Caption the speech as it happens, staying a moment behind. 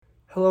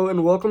Hello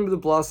and welcome to the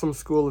Blossom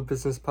School of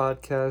Business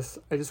podcast.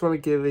 I just want to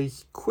give a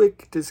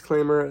quick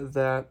disclaimer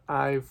that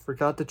I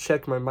forgot to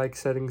check my mic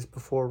settings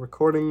before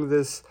recording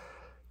this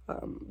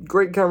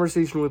great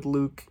conversation with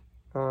Luke.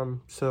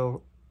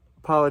 So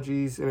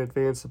apologies in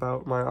advance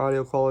about my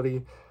audio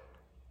quality.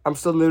 I'm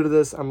still new to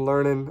this, I'm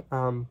learning,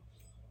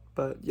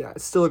 but yeah,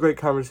 it's still a great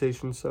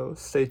conversation, so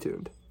stay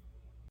tuned.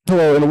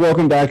 Hello and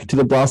welcome back to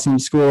the Blossom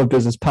School of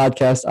Business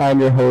podcast.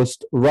 I'm your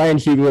host, Ryan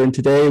Hugler, and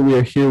today we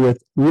are here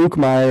with Luke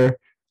Meyer,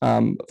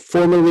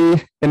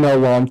 formerly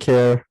ML Lawn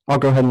Care. I'll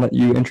go ahead and let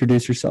you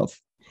introduce yourself.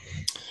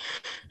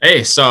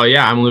 Hey, so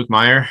yeah, I'm Luke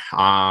Meyer.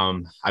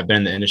 I've been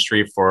in the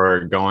industry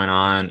for going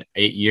on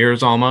 8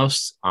 years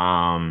almost.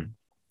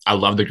 I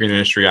love the green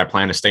industry. I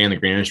plan to stay in the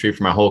green industry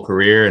for my whole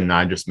career, and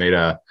I just made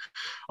a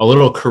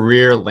little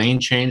career lane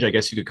change, I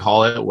guess you could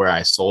call it, where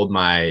I sold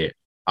my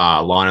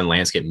lawn and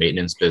landscape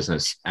maintenance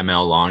business,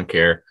 ML Lawn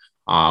Care,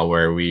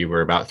 where we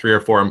were about 3 or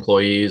 4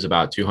 employees,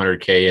 about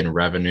 $200K in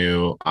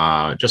revenue,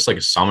 just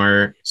like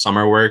summer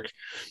work.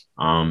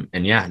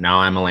 And yeah, now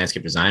I'm a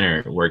landscape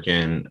designer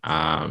working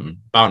about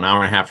an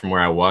hour and a half from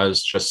where I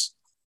was, just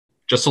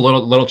a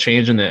little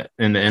change in the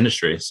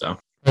industry. So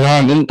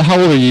and how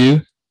old are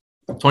you?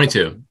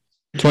 22.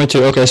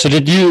 22. Okay. So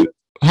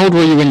how old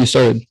were you when you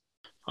started?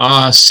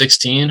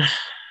 16.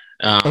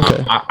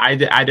 Okay.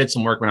 I did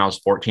some work when I was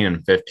 14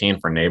 and 15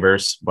 for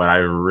neighbors, but I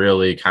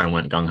really kind of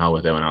went gung-ho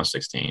with it when I was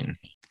 16.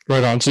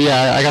 Right on. So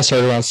yeah, I got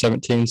started around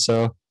 17.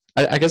 So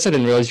I guess I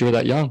didn't realize you were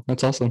that young.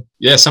 That's awesome.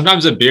 Yeah,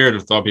 sometimes a beard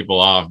will throw people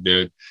off,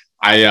 dude.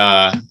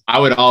 I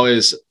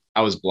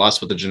was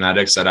blessed with the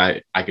genetics that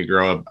I could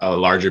grow a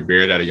larger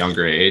beard at a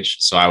younger age.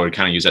 So I would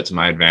kind of use that to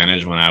my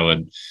advantage when I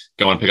would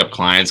go and pick up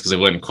clients, because they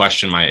wouldn't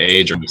question my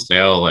age or the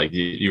sale. Like,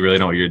 you really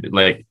know what you're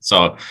like.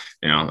 So,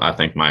 I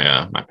thank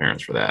my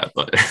parents for that.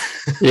 But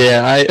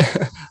yeah,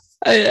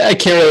 I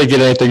can't really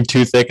get anything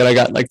too thick, and I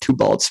got like 2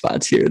 bald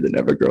spots here that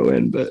never grow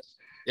in, but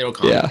it'll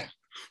come.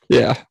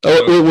 Yeah.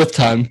 With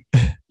time.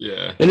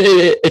 Yeah. And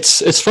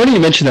it's funny you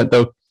mention that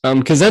though,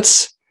 because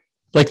that's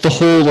like the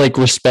whole like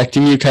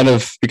respecting you kind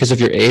of because of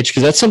your age,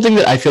 because that's something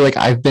that I feel like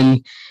I've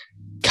been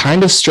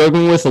kind of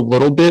struggling with a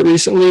little bit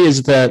recently,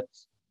 is that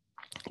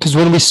because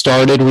when we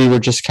started, we were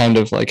just kind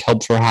of like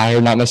help for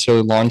hire, not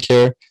necessarily lawn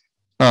care.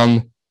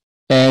 And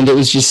it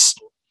was just,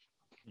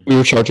 we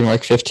were charging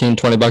like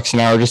 $15-20 an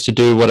hour just to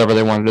do whatever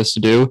they wanted us to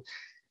do.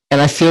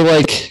 And I feel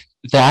like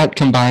that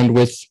combined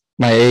with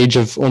my age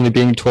of only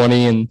being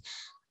 20 and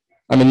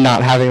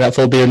not having that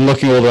full beard and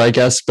looking older, I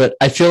guess, but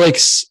I feel like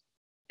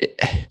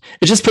it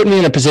just put me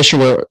in a position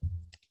where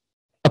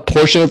a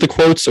portion of the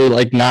quotes are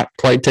like not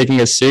quite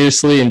taking us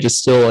seriously and just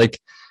still like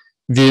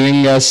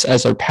viewing us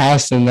as our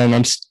past. And then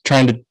I'm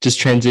trying to just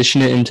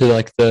transition it into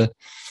like the,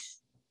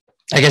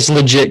 I guess,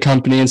 legit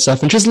company and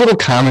stuff. And just little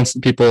comments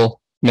that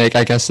people make,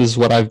 I guess, is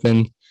what I've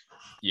been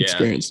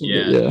experiencing.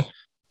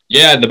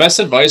 Yeah. The best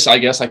advice I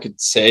guess I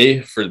could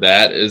say for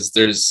that is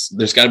there's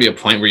got to be a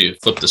point where you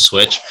flip the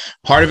switch.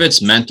 Part of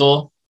it's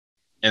mental,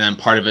 and then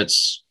part of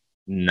it's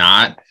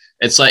not.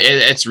 It's like,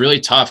 it's really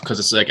tough, because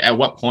it's like, at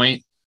what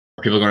point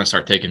are people going to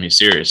start taking me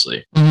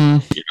seriously?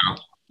 Mm-hmm.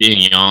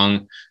 Being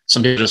young,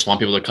 some people just want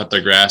people to cut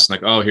their grass,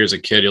 and like, oh, here's a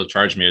kid, he'll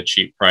charge me a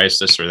cheap price,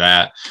 this or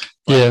that.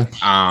 But,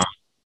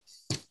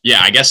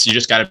 yeah, I guess you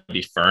just got to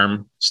be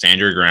firm,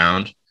 stand your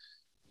ground,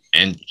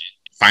 and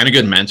find a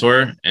good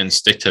mentor and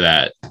stick to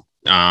that.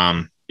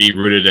 Be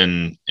rooted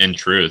in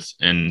truth,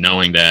 and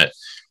knowing that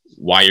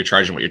why you're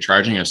charging what you're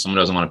charging. If someone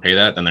doesn't want to pay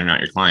that, then they're not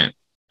your client.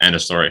 End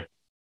of story.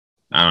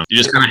 You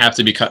just kind of have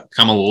to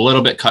become a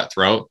little bit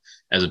cutthroat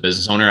as a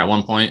business owner at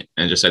one point,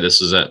 and just say, this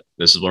is it.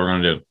 This is what we're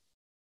going to do.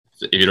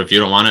 If you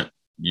don't want it,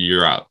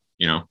 you're out,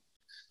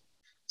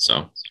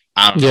 So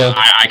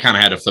I kind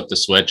of had to flip the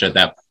switch at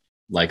that,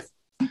 like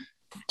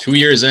 2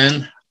 years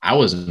in. I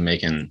wasn't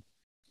making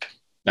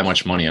that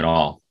much money at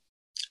all.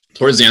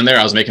 Towards the end there,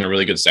 I was making a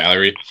really good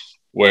salary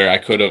where I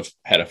could have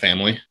had a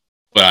family,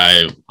 but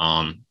I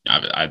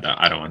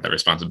don't want that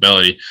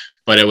responsibility.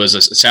 But it was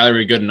a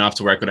salary good enough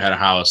to where I could have had a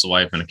house, a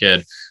wife, and a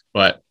kid.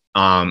 But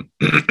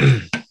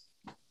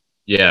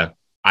yeah,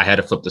 I had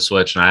to flip the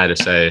switch, and I had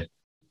to say,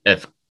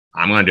 if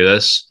I'm going to do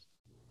this,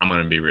 I'm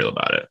going to be real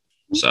about it.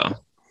 So,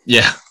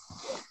 yeah.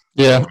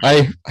 Yeah.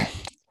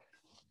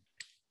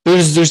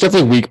 There's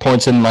definitely weak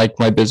points in like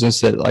my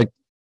business that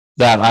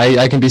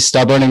I can be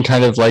stubborn and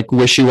kind of like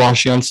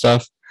wishy-washy on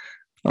stuff.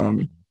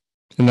 And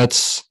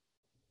that's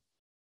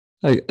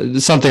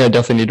it's something I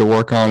definitely need to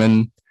work on.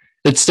 And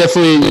it's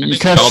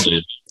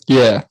definitely,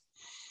 yeah.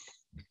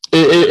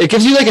 It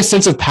gives you like a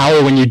sense of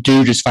power when you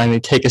do just finally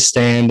take a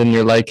stand and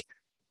you're like,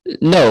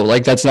 no,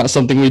 like that's not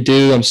something we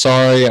do. I'm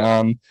sorry.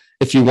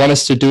 If you want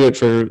us to do it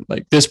for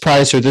like this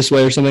price or this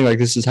way or something, like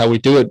this is how we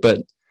do it.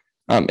 But,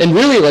 and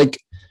really like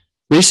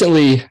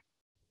recently,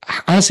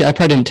 honestly, I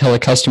probably didn't tell a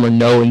customer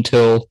no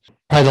until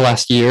probably the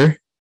last year.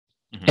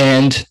 Mm-hmm.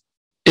 And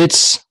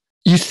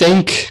you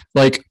think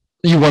like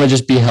you want to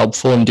just be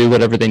helpful and do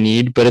whatever they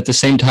need. But at the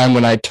same time,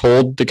 when I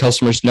told the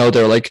customers no,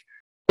 they're like,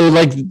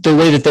 the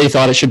way that they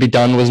thought it should be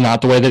done was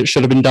not the way that it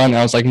should have been done. And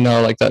I was like,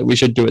 no, like that we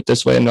should do it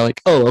this way. And they're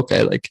like, oh,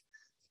 okay. Like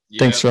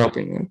Thanks for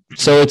helping me.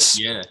 So it's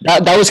yeah.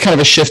 that was kind of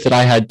a shift that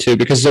I had too,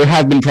 because there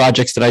have been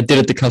projects that I did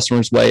it the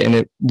customer's way and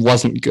it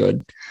wasn't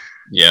good.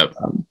 Yep.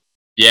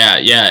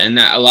 Yeah. And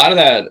that, a lot of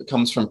that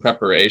comes from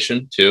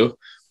preparation too.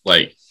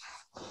 Like,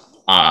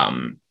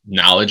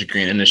 knowledge,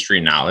 green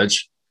industry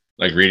knowledge,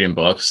 like reading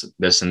books,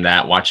 this and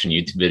that, watching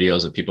YouTube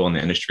videos of people in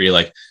the industry,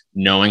 like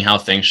knowing how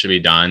things should be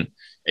done.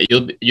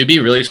 You'll be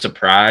really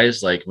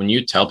surprised, like when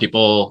you tell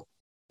people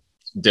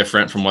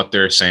different from what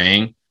they're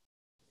saying,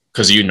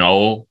 because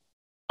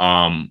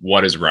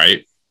what is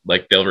right,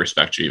 like they'll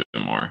respect you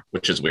even more,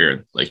 which is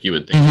weird. Like you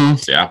would think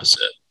it's the opposite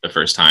the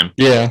first time.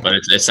 Yeah. But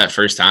it's that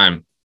first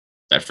time,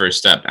 that first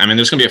step. I mean,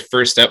 there's gonna be a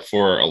first step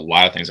for a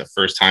lot of things, a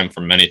first time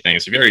for many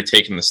things. If you've already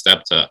taken the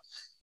step to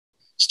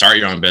start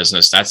your own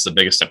business, that's the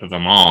biggest step of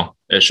them all.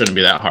 It shouldn't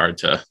be that hard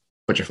to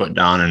put your foot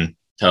down and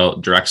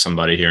direct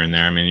somebody here and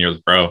there. I mean, you're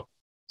the pro.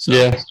 So,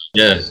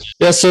 yeah.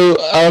 So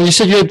you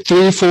said you had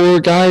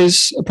 3-4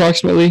 guys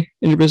approximately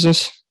in your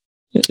business,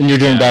 and you're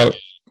doing about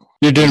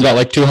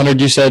like 200.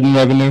 You said in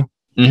revenue.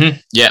 Mm-hmm.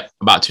 Yeah,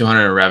 about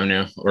 200 in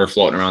revenue. We're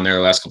floating around there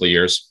the last couple of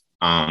years.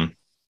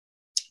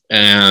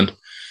 And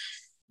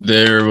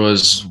there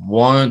was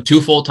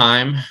 2 full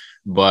time.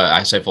 But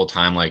I say full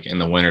time, like in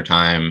the winter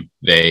time,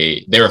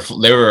 they were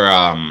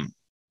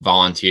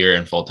volunteer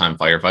and full time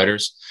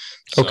firefighters.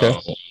 So okay.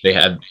 They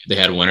had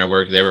winter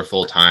work. They were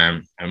full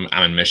time. I'm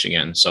in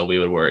Michigan, so we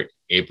would work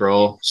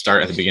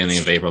start at the beginning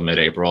of April,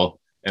 mid-April,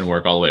 and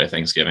work all the way to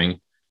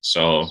Thanksgiving.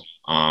 So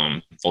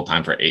full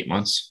time for 8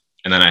 months,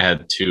 and then I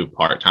had 2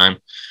 part time.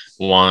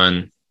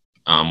 One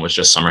was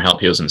just summer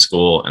help. He was in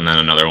school, and then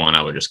another one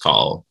I would just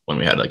call when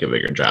we had like a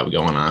bigger job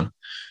going on.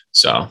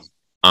 So.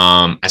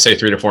 I say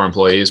 3 to 4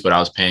 employees, but I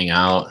was paying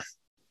out,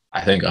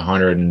 I think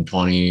 100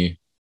 to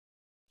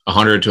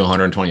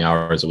 120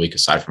 hours a week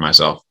aside for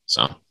myself.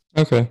 So,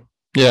 okay.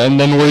 Yeah. And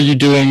then were you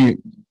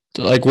doing,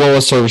 like, what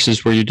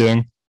services were you doing?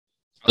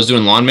 I was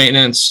doing lawn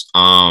maintenance,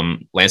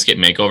 landscape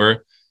makeover.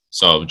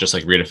 So just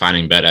like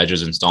redefining bed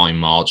edges, installing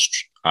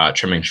mulch,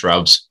 trimming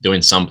shrubs,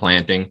 doing some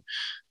planting.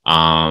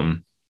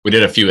 We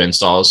did a few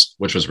installs,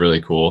 which was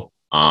really cool.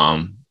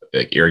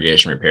 Like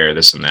irrigation repair,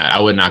 this and that. I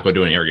would not go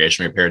do an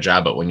irrigation repair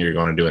job, but when you're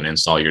going to do an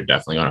install, you're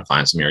definitely going to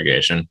find some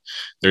irrigation.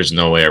 There's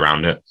no way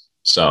around it.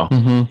 So,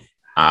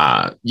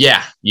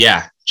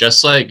 yeah.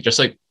 Just like,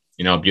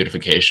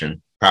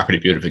 beautification, property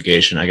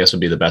beautification, I guess would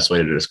be the best way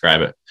to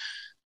describe it.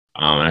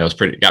 And I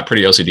got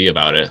pretty OCD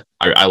about it.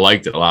 I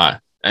liked it a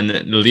lot. And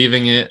then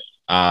leaving it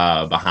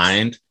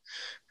behind,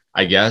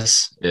 I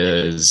guess,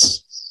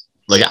 is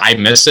like, I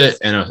miss it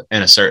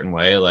in a certain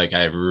way. Like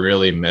I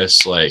really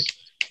miss like,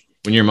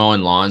 when you're mowing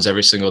lawns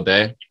every single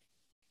day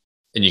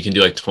and you can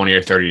do like 20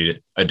 or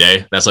 30 a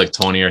day, that's like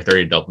 20 or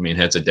 30 dopamine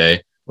hits a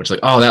day, which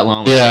like, oh, that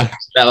lawn. Yeah.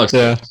 That looks,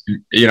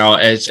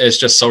 it's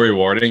just so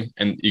rewarding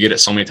and you get it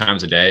so many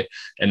times a day.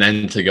 And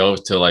then to go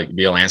to like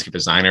be a landscape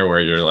designer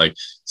where you're like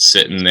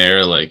sitting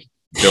there, like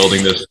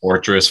building this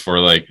fortress for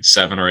like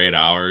 7 or 8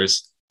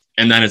 hours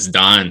and then it's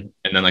done.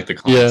 And then like the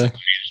clients like,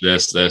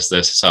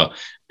 this. So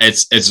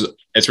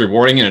it's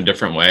rewarding in a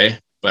different way,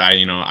 but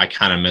I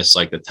kind of miss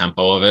like the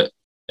tempo of it.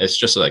 It's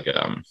just like,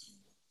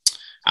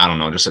 I don't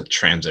know, just a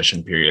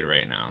transition period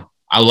right now.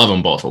 I love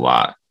them both a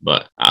lot,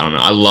 but I don't know.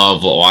 I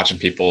love watching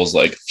people's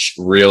like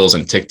reels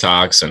and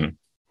TikToks. And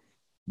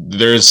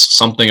there's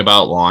something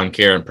about lawn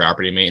care and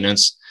property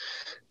maintenance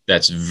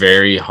that's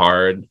very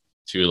hard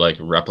to like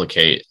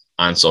replicate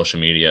on social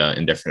media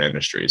in different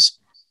industries.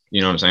 You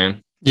know what I'm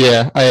saying?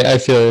 Yeah, I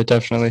feel it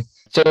definitely.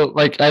 So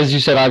like, as you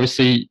said,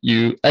 obviously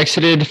you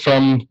exited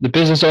from the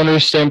business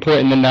owner's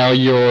standpoint and then now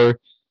you're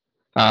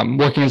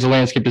working as a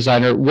landscape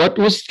designer. What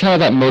was kind of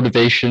that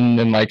motivation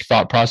and like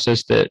thought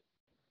process that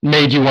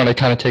made you want to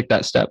kind of take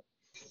that step?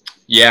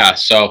 Yeah.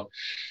 So,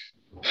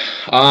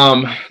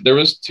 there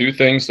was 2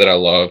 things that I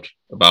loved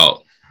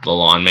about the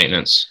lawn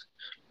maintenance.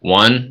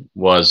 One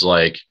was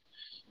like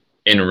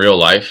in real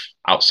life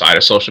outside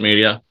of social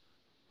media,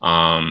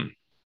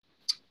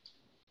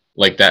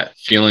 like that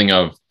feeling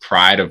of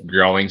pride of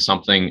growing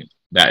something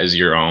that is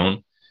your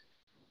own.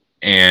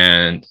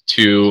 And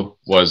 2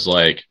 was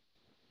like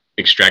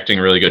extracting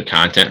really good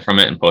content from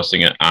it and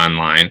posting it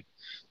online.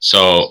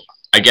 So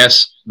I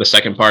guess the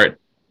second part,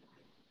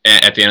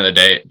 at the end of the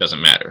day, it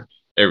doesn't matter.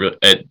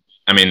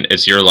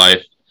 It's your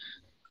life.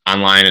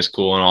 Online is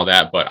cool and all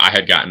that, but I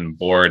had gotten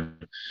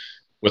bored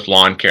with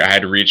lawn care. I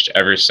had reached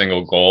every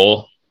single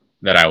goal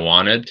that I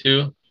wanted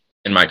to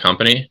in my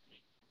company.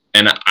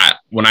 And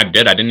when I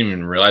did, I didn't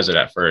even realize it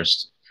at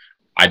first.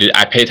 I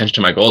pay attention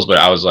to my goals, but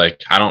I was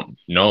like, I don't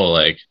know,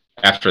 like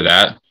after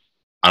that,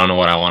 I don't know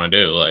what I want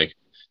to do. Like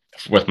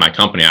with my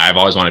company, I've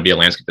always wanted to be a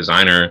landscape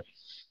designer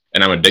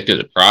and I'm addicted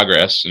to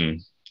progress.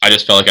 And I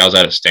just felt like I was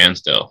at a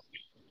standstill.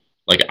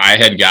 Like I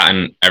had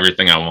gotten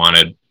everything I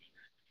wanted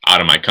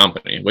out of my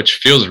company, which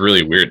feels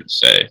really weird to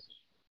say,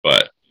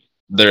 but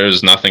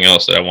there's nothing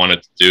else that I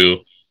wanted to do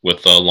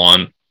with a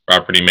lawn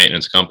property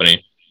maintenance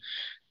company.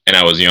 And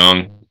I was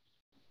young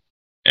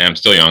and I'm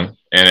still young.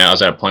 And I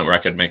was at a point where I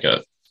could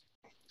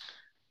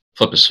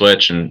flip a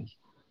switch and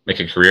make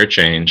a career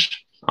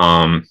change.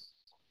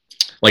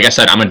 like I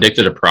said, I'm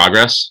addicted to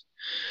progress.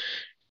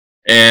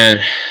 And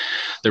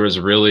there's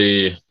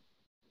a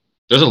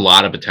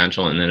lot of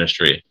potential in the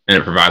industry, and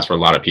it provides for a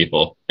lot of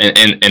people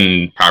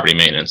and property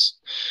maintenance.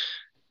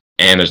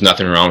 And there's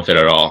nothing wrong with it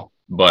at all.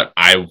 But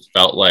I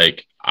felt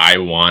like I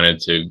wanted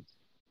to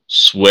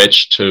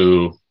switch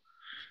to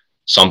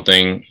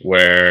something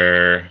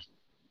where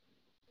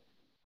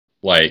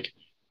like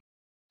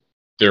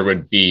there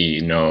would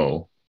be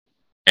no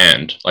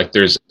end. Like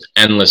there's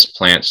endless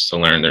plants to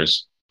learn.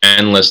 There's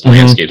endless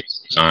landscape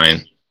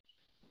design.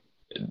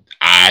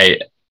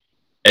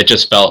 It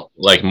just felt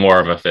like more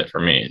of a fit for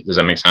me. Does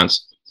that make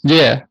sense?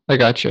 Yeah, I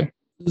got you.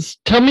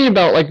 Tell me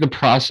about like the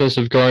process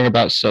of going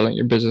about selling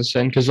your business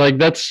in, because like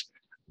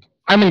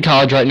I'm in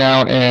college right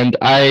now, and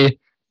I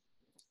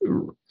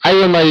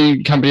run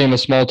my company in a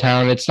small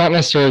town. It's not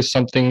necessarily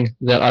something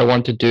that I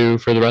want to do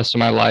for the rest of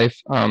my life.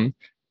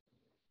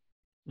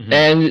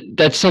 And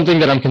that's something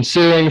that I'm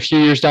considering a few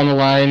years down the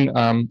line.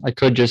 I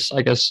could just,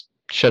 I guess,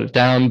 shut it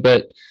down,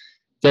 but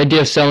the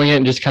idea of selling it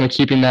and just kind of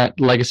keeping that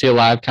legacy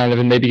alive kind of,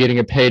 and maybe getting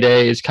a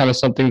payday is kind of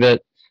something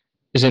that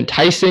is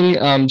enticing.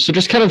 So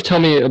just kind of tell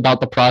me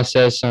about the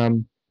process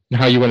and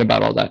how you went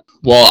about all that.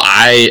 Well,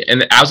 I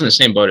was in the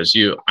same boat as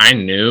you. I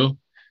knew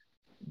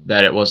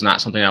that it was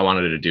not something I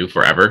wanted to do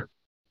forever.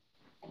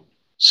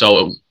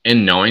 So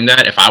in knowing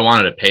that, if I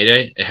wanted a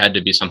payday, it had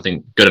to be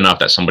something good enough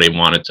that somebody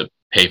wanted to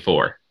pay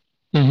for.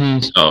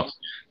 So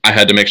I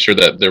had to make sure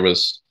that there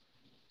was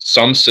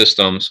some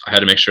systems. I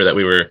had to make sure that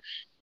we were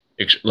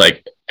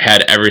like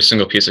had every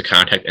single piece of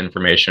contact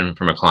information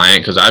from a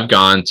client, because I've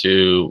gone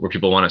to where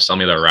people want to sell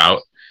me their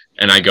route,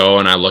 and I go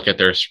and I look at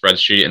their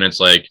spreadsheet and it's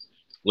like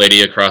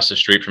lady across the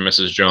street from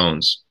Mrs.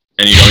 Jones,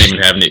 and you don't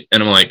even have any,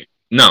 and I'm like,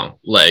 no,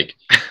 like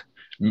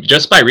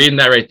just by reading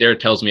that right there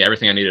tells me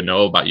everything I need to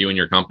know about you and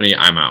your company.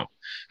 I'm out.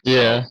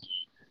 Yeah.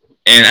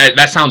 And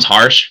that sounds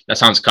harsh, that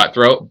sounds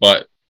cutthroat,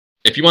 but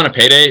if you want a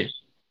payday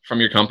from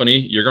your company,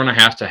 you're going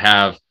to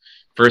have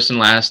first and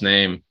last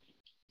name,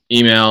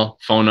 email,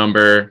 phone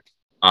number,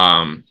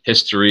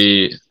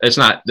 history.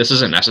 This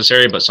isn't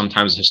necessary, but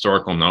sometimes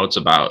historical notes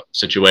about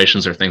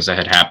situations or things that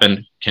had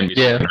happened can be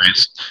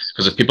nice,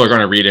 because if people are going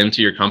to read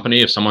into your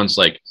company, if someone's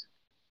like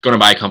going to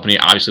buy a company,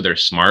 obviously they're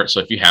smart. So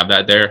if you have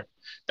that there,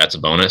 that's a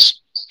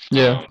bonus.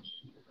 Yeah.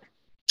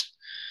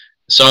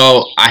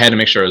 So I had to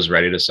make sure I was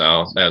ready to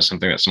sell. That was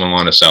something that someone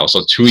wanted to sell.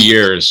 So 2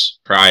 years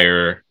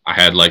prior, I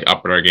had like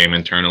upped our game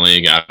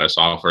internally, got a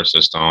software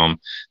system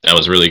that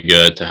was really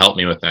good to help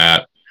me with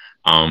that.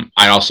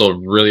 I also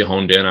really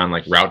honed in on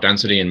like route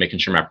density and making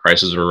sure my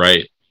prices were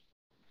right.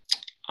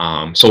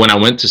 So when I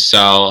went to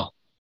sell,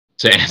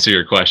 to answer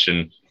your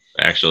question,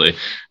 actually,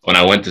 when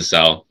I went to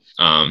sell,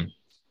 I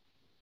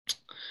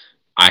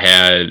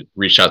had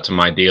reached out to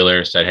my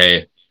dealer, said,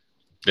 hey,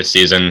 this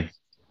season,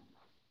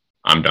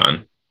 I'm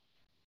done.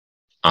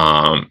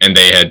 And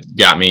they had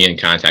got me in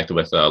contact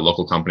with a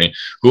local company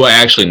who I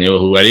actually knew,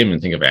 who I didn't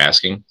even think of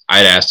asking. I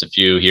had asked a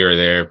few here or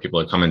there. People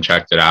had come and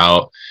checked it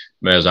out.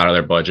 It was out of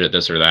their budget,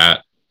 this or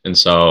that. And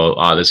so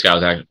this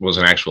guy was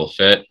an actual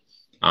fit.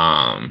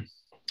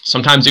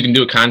 Sometimes you can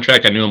do a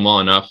contract. I knew him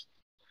well enough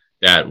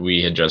that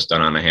we had just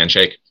done on a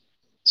handshake.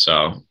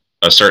 So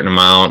a certain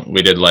amount,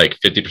 we did like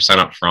 50%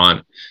 up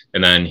front.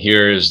 And then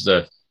here's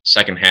the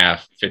second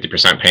half,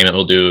 50% payment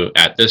we'll do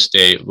at this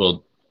date.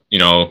 We'll,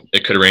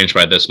 it could range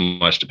by this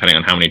much depending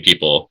on how many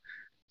people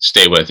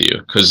stay with you.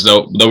 Because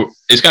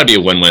it's got to be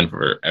a win-win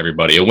for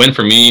everybody. A win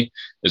for me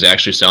is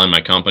actually selling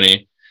my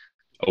company.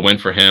 A win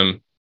for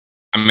him,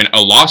 a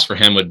loss for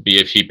him would be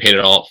if he paid it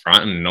all up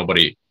front and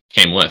nobody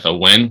came with. A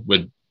win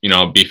would,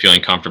 be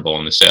feeling comfortable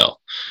in the sale.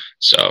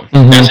 So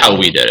that's how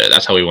we did it.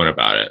 That's how we went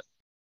about it.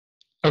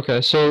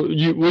 Okay, so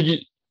what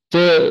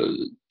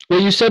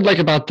you said like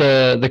about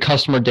the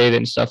customer data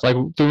and stuff, like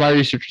through my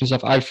research and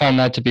stuff, I found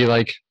that to be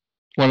like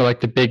one of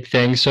like the big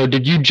things. So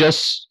did you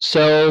just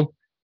sell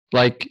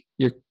like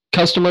your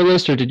customer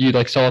list, or did you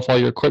like sell off all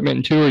your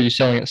equipment too, or are you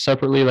selling it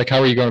separately? Like how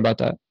are you going about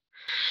that?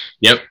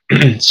 Yep.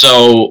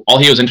 So all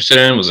he was interested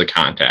in was the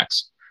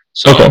contacts.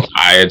 So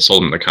I had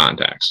sold him the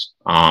contacts.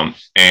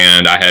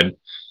 And I had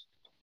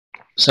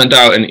sent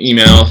out an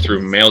email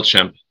through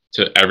MailChimp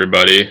to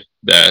everybody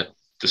that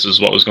this is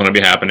what was going to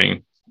be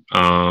happening.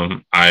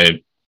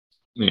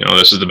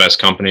 This is the best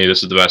company.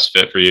 This is the best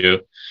fit for you.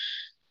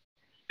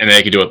 And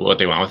they could do what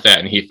they want with that.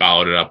 And he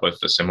followed it up with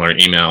a similar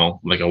email,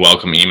 like a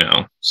welcome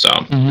email. So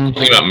the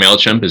thing about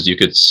MailChimp is you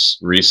could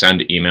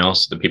resend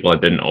emails to the people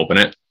that didn't open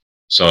it.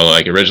 So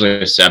like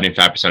originally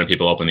 75% of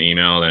people opened the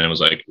email, then it was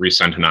like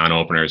resend to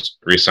non-openers,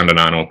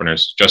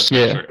 just to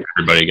make sure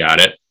everybody got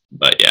it.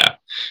 But yeah,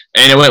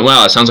 and it went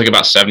well. It sounds like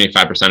about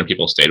 75% of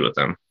people stayed with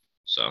them.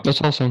 So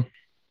that's awesome.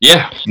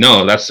 Yeah,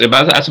 no, that's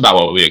about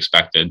what we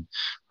expected.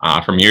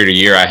 From year to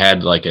year, I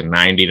had like a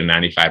 90 to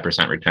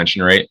 95%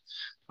 retention rate.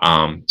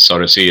 So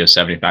to see a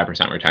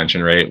 75%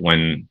 retention rate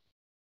when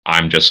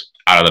I'm just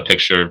out of the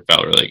picture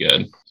felt really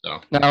good. So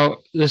now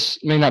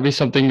this may not be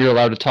something you're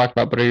allowed to talk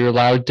about, but are you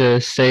allowed to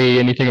say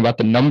anything about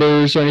the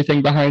numbers or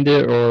anything behind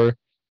it, or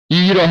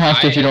you don't have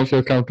to if you don't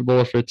feel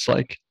comfortable? If it's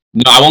like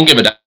no, I won't give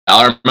a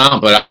dollar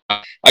amount, but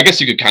I guess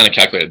you could kind of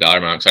calculate a dollar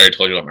amount because I already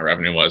told you what my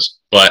revenue was.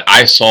 But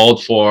I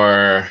sold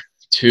for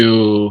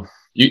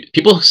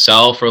people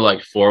sell for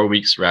like 4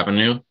 weeks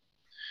revenue.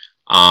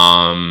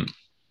 Is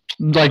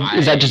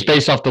that just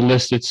based off the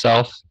list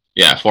itself?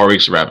 Yeah, 4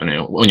 weeks of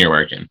revenue when you're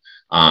working.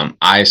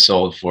 I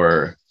sold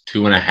for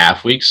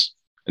 2.5 weeks,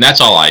 and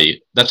that's all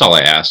I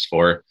asked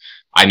for.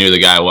 I knew the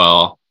guy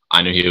well.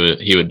 I knew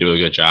he would do a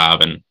good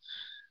job, and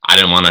I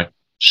didn't want to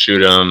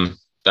shoot him.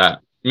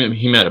 That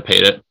he might have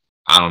paid it.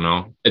 I don't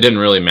know. It didn't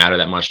really matter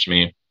that much to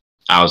me.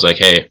 I was like,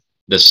 hey,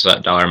 this is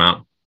that dollar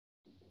amount.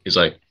 He's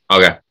like,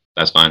 okay,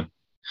 that's fine.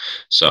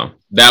 So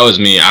that was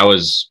me.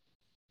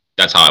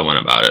 That's how I went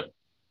about it.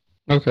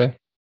 Okay,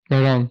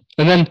 right on.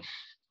 And then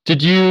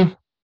did you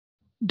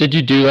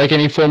do like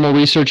any formal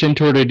research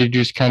into it, or did you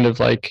just kind of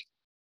like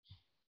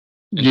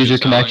use your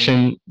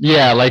connection?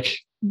 Yeah, like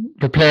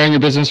preparing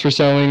your business for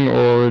selling,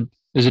 or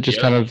is it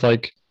just kind of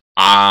like?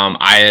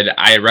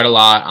 I read a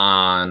lot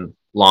on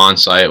Lawn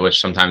Site, which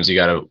sometimes you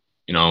gotta,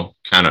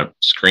 kind of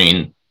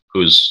screen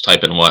who's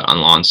typing what on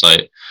Lawn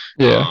Site.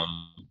 Yeah.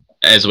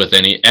 As with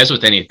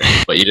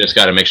anything, but you just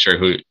got to make sure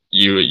who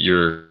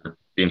you're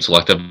being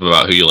selective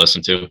about who you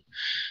listen to.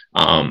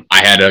 I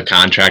had a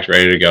contract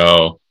ready to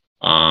go,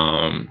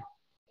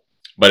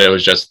 but it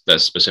was just the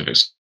specific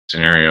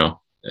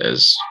scenario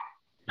is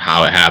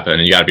how it happened,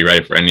 and you got to be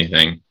ready for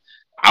anything.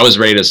 I was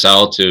ready to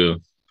sell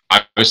to.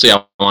 Obviously,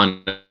 I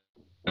wanted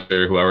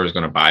whoever was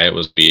going to buy it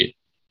was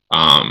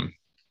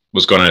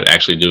going to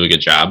actually do a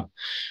good job,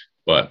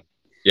 but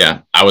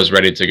yeah, I was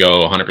ready to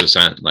go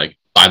 100%, like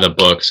buy the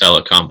book, sell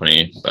a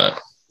company, but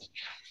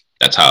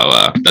that's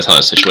how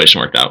the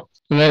situation worked out.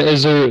 And then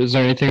is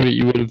there anything that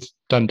you would have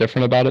done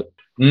different about it?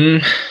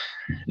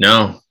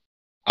 No.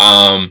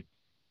 I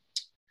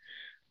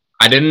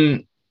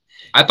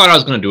thought I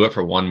was going to do it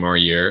for 1 more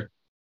year.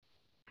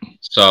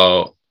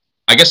 So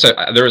I guess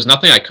there was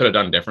nothing I could have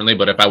done differently,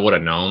 but if I would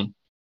have known,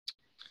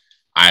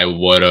 I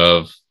would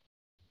have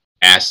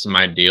asked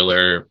my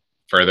dealer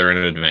further in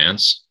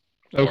advance.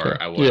 Okay.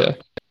 Or I would have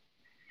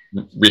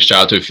reached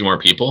out to a few more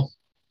people.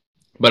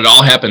 But it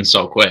all happened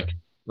so quick.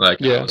 Like,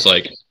 yeah. It's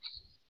like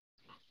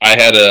I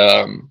had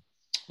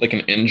like an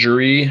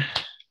injury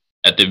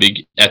at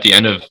the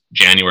end of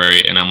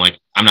January, and I'm like,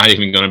 I'm not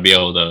even going to be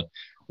able to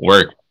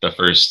work the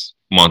first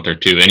month or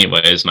two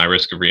anyways. My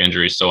risk of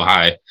re-injury is so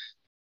high.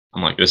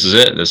 I'm like, this is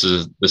it. This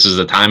is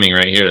the timing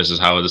right here. This is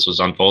how this was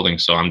unfolding.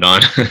 So I'm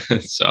done.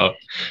 So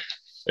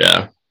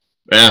yeah.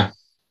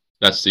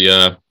 That's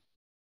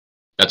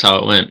how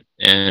it went.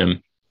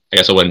 And I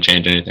guess I wouldn't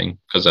change anything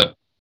because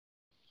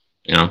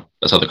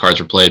that's how the cards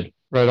were played.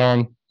 Right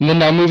on. And then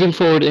now moving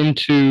forward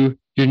into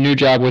your new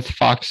job with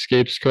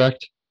Foxscapes,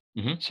 correct?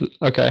 Mm-hmm. So,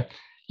 okay.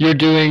 You're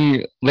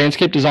doing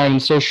landscape design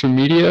and social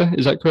media.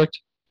 Is that correct?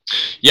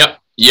 Yep.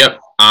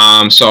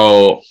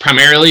 So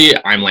primarily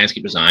I'm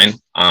landscape design.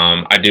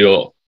 I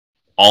do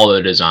all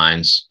the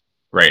designs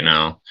right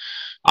now.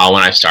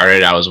 When I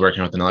started, I was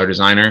working with another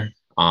designer,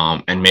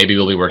 and maybe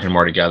we'll be working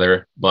more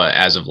together. But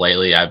as of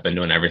lately, I've been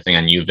doing everything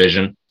on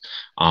UVision.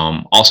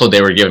 Also,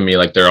 they were giving me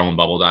like their own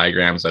bubble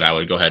diagrams that I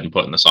would go ahead and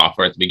put in the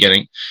software at the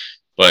beginning.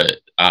 But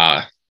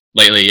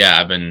lately, yeah,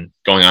 I've been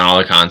going on all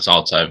the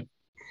consults. I've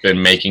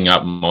been making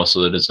up most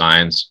of the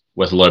designs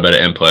with a little bit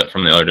of input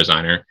from the other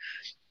designer.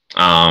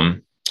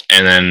 And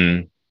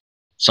then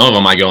some of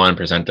them I go and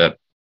present it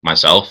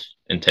myself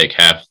and take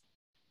half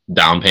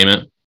down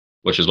payment,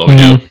 which is what we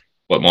do,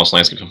 what most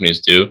landscape companies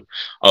do.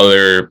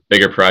 Other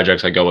bigger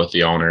projects, I go with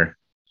the owner,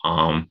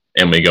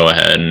 and we go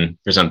ahead and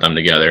present them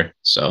together.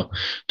 So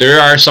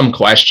there are some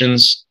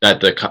questions that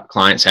the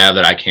clients have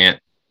that I can't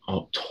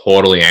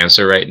totally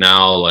answer right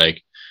now,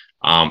 like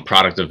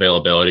product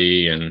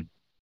availability and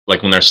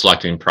like when they're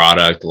selecting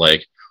product,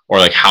 like or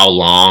like how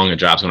long a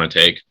job's going to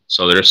take.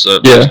 So there's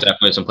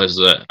definitely some places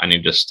that I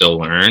need to still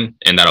learn,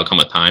 and that'll come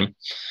with time.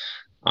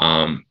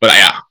 But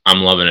yeah, I'm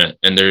loving it.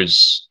 And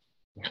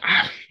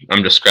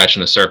I'm just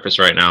scratching the surface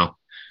right now.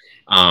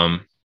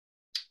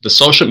 The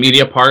social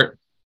media part,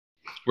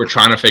 we're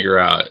trying to figure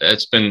out.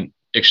 It's been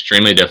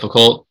extremely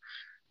difficult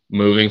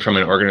moving from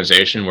an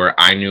organization where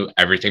I knew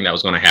everything that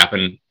was going to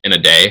happen in a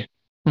day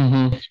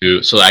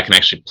so that I can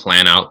actually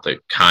plan out the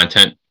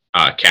content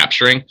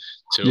capturing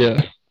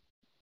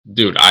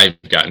dude, I've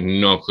got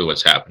no clue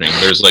what's happening.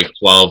 There's like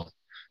 12,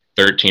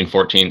 13,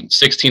 14,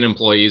 16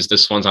 employees.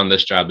 This one's on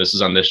this job. This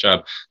is on this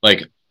job.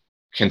 Like,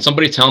 can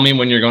somebody tell me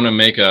when you're going to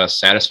make a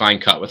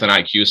satisfying cut with an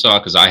IQ saw?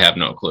 Because I have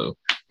no clue.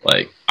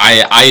 Like,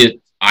 I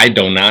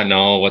do not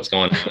know what's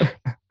going on.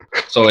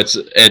 So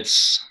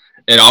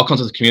it all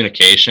comes with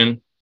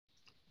communication.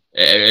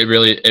 It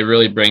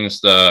really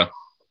brings the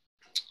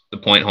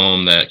point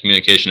home that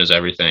communication is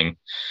everything.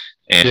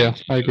 And yeah,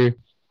 I agree.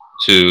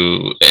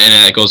 And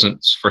it goes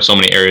for so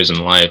many areas in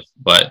life,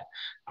 but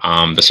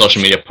the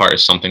social media part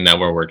is something that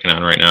we're working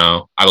on right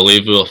now. I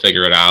believe we'll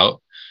figure it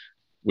out.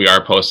 We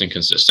are posting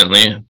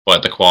consistently,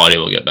 but the quality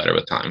will get better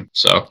with time.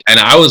 So, and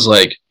I was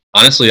like,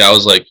 honestly, all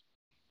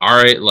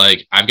right,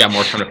 like I've got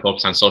more time to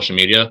focus on social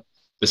media.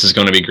 This is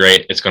going to be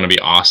great. It's going to be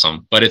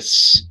awesome, but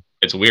it's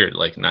it's weird,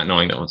 like not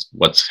knowing that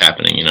what's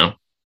happening, you know?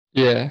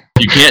 Yeah.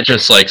 You can't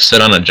just like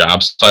sit on a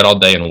job site all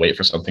day and wait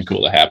for something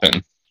cool to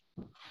happen.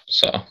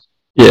 So,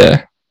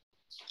 yeah.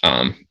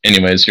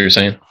 Anyways, you were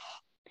saying?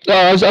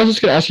 I was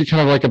just gonna ask you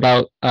kind of like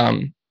about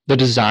the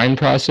design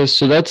process.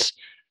 So most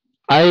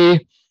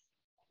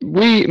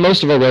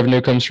of our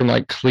revenue comes from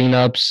like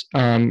cleanups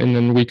and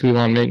then weekly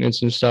lawn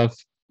maintenance and stuff.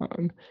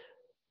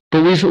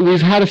 But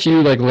we've had a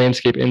few like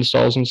landscape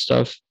installs and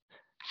stuff.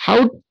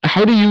 How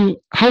how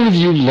have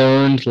you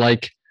learned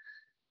like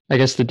I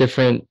guess the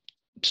different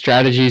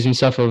strategies and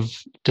stuff of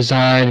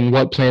design and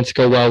what plants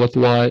go well with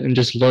what and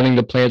just learning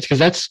the plants because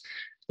that's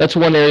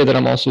one area that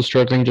I'm also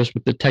struggling just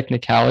with the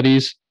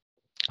technicalities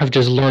of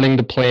just learning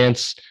the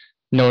plants,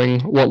 knowing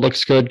what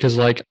looks good because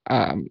like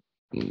I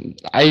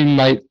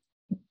might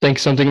think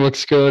something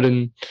looks good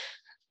and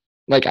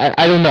like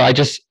I don't know I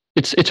just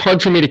it's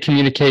hard for me to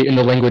communicate in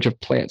the language of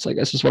plants I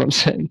guess is what I'm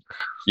saying.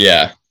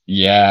 Yeah,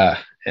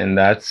 and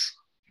that's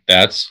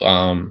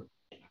why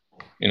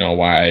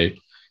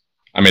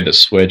I made the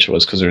switch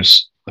was because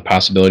the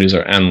possibilities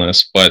are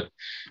endless. But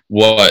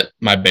what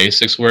my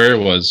basics were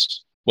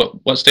was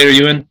what state are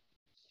you in?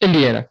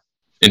 Indiana.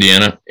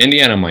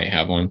 Indiana might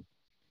have one.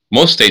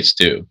 Most states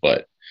do,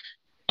 but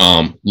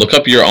look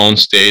up your own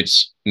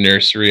state's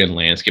nursery and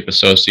landscape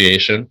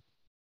association.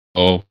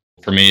 Oh,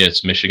 for me,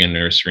 it's Michigan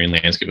Nursery and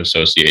Landscape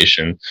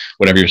Association,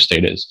 whatever your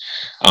state is.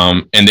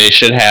 And they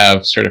should have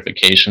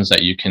certifications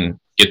that you can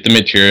get the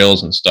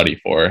materials and study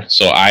for.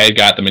 So I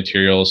got the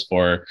materials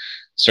for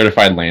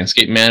certified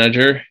landscape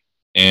manager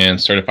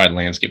and certified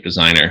landscape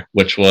designer,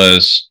 which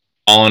was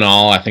all in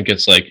all, I think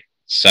it's like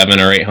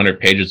 700 or 800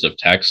 pages of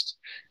text.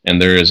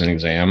 And there is an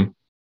exam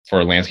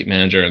for landscape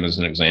manager and there's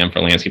an exam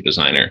for landscape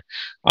designer.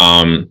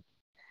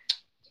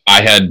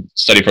 I had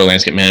studied for a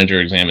landscape manager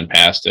exam and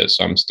passed it.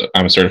 So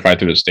I'm certified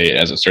through the state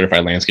as a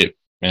certified landscape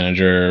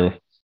manager,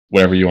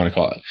 whatever you want to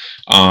call it.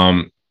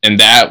 And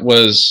that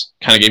was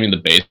kind of gave me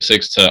the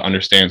basics to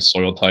understand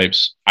soil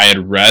types. I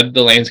had read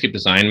the landscape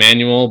design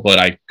manual, but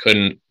I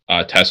couldn't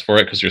test for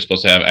it because you're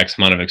supposed to have X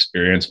amount of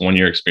experience, 1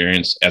 year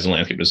experience as a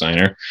landscape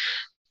designer.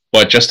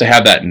 But just to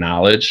have that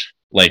knowledge,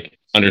 like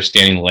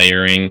understanding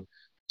layering,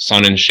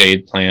 sun and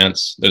shade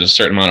plants, there's a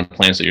certain amount of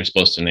plants that you're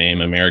supposed to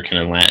name, American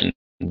and Latin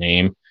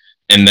name.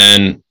 And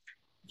then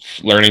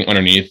learning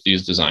underneath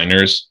these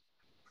designers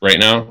right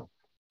now,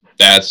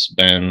 that's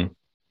been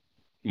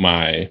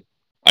my,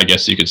 I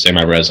guess you could say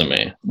my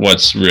resume,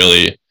 what's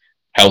really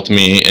helped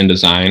me in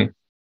design.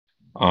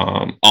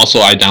 Also,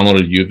 I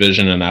downloaded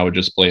UVision and I would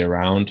just play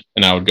around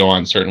and I would go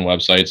on certain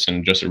websites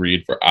and just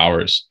read for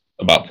hours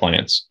about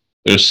plants.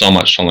 There's so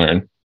much to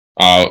learn.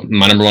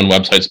 My number one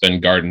website's been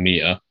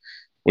Gardenia,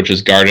 which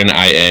is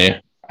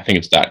GardenIA, I think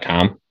it's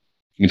 .com.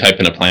 You can type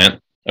in a plant,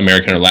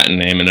 American or Latin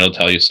name, and it'll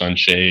tell you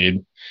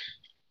sunshade,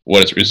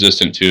 what it's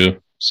resistant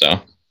to.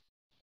 So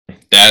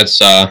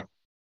that's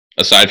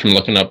aside from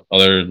looking up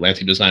other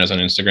landscape designers on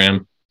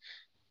Instagram,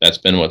 that's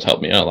been what's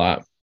helped me out a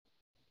lot.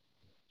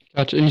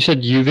 Gotcha. And you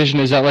said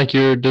UVision, is that like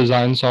your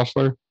design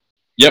software?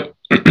 Yep.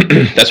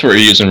 That's what we're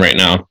using right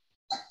now.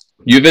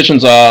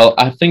 UVision's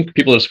I think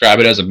people describe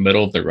it as a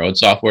middle of the road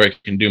software.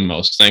 It can do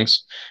most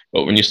things.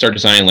 But when you start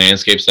designing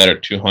landscapes that are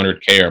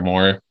 200K or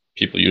more,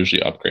 people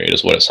usually upgrade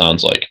is what it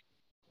sounds like.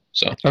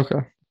 So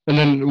okay, and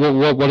then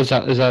what is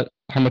that? Is that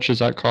how much does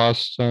that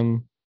cost?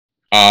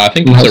 I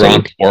think it's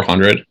around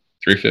 400,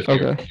 350,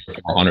 okay.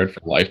 400 for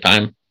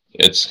lifetime.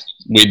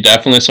 We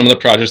definitely some of the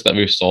projects that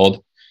we've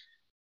sold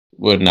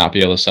would not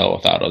be able to sell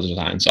without a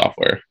design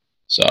software.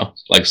 So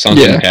like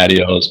sunken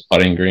patios,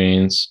 putting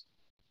greens,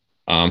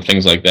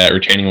 things like that,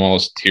 retaining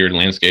walls, tiered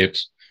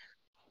landscapes,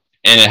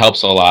 and it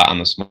helps a lot on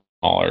the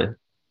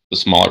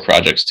smaller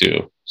projects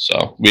too.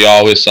 So we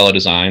always sell a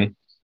design,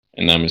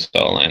 and then we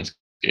sell a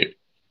landscape.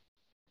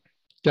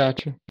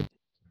 Gotcha.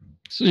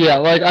 So yeah,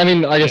 like I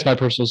mean, I guess my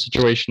personal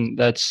situation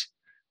that's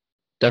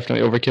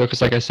definitely overkill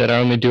because, like I said, I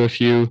only do a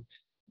few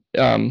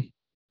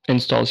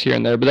installs here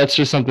and there, but that's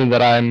just something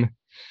that I'm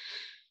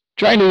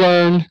trying to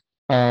learn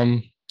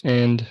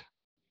and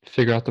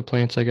figure out the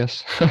plants, I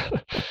guess.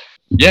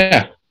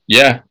 Yeah,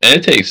 and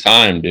it takes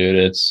time,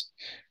 dude.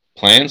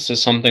 Plants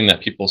is something that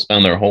people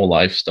spend their whole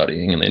life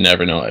studying, and they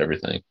never know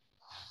everything.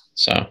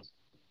 So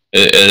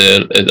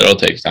it'll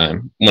take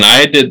time. When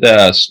I did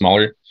the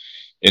smaller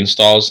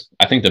installs,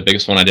 I think the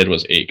biggest one I did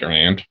was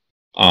 $8,000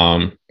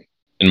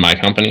 in my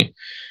company.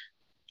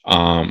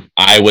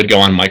 I would go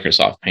on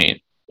Microsoft Paint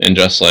and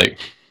just like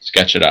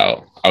sketch it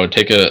out. I would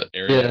take a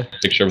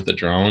picture with the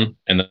drone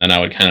and then I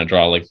would kind of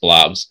draw like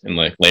blobs and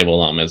like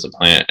label them as a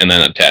plant and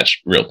then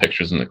attach real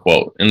pictures in the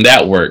quote. And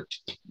that worked.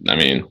 I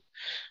mean,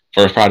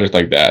 for a project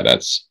like that,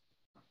 that's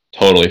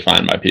totally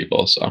fine by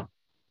people. So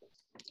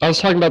I was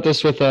talking about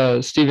this with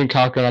Stephen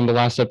Cochran on the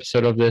last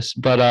episode of this,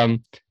 but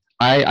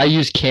I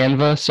use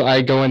Canva, so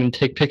I go in and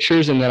take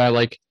pictures, and then I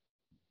like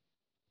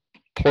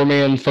poor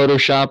man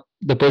Photoshop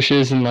the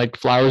bushes and like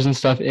flowers and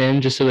stuff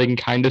in just so they can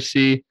kind of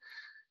see.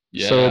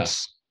 Yeah.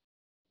 So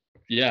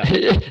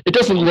it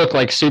doesn't look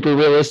like super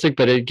realistic,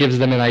 but it gives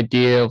them an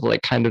idea of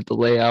like kind of the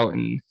layout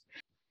and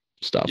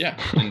stuff. Yeah,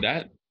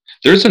 and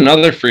There's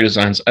another free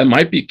designs. It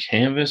might be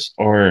Canvas,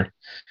 or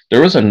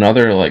there was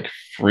another like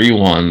free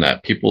one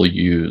that people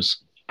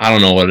use. I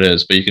don't know what it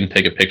is, but you can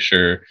take a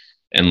picture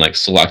and like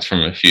select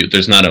from a few.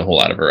 There's not a whole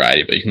lot of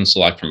variety, but you can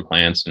select from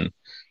plants and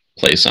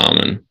place them.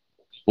 And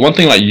one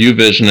thing about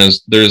UVision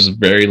is there's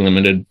very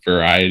limited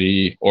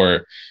variety,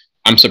 or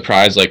I'm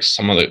surprised like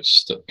some of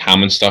the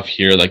common stuff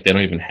here, like they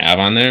don't even have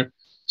on there.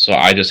 So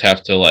I just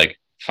have to like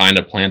find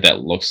a plant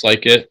that looks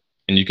like it,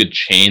 and you could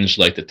change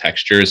like the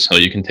textures. So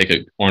you can take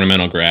a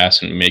ornamental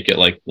grass and make it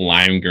like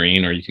lime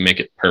green, or you can make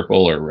it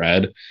purple or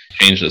red,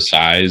 change the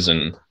size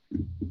and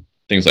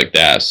things like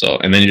that. So,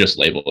 and then you just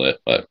label it.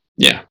 But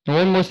yeah. And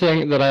one more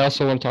thing that I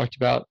also want to talk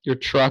about, your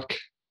truck.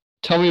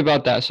 Tell me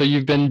about that. So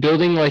you've been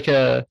building like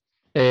a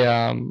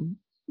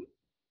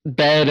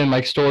bed and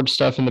like storage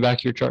stuff in the back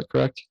of your truck,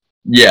 correct?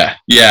 Yeah.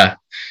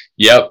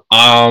 Yep.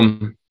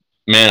 Man,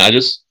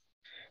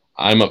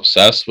 I'm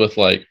obsessed with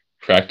like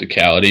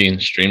practicality and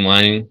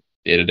streamlining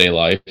day-to-day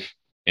life.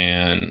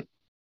 And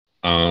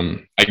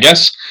I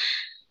guess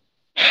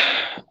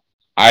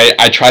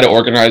I try to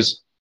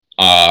organize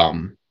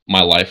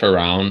my life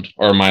around,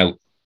 or my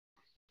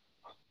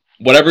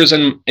whatever's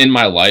in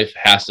my life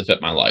has to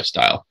fit my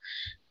lifestyle.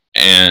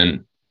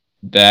 And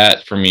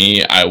that for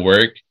me, I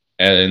work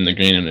in the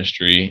green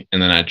industry,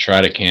 and then I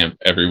try to camp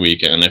every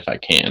weekend if I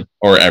can,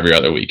 or every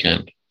other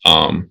weekend.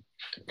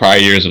 Prior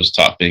years it was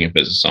tough being a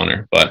business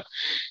owner, but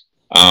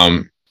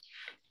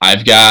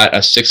I've got a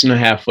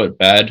 6.5 foot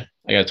bed.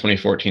 I got a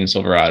 2014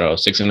 Silverado,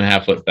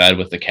 6.5 foot bed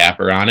with the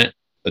capper on it,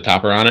 the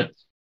topper on it.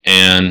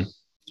 And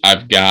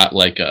I've got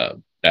like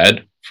a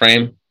bed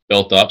frame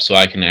built up so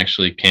I can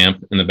actually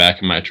camp in the back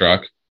of my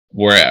truck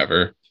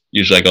wherever.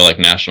 Usually I go like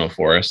national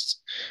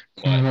forests.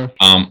 But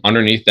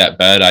underneath that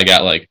bed, I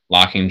got like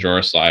locking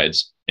drawer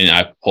slides, and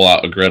I pull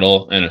out a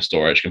griddle and a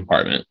storage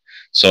compartment.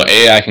 So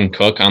I can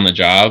cook on the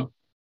job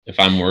if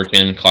I'm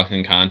working,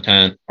 collecting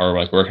content, or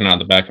like working on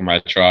the back of my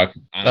truck.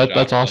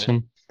 That's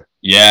awesome.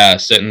 Yeah,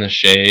 sit in the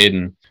shade,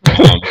 and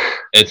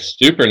it's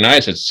super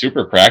nice. It's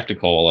super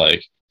practical.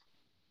 Like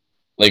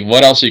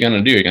what else are you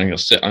gonna do? You're gonna go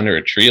sit under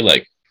a tree,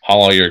 like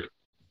haul all your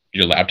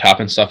laptop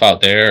and stuff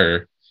out there,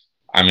 or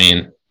I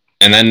mean,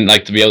 and then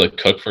like to be able to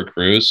cook for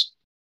crews,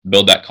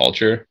 build that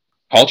culture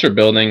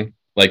building.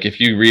 Like if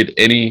you read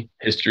any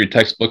history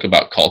textbook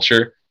about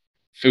culture,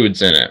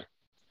 food's in it.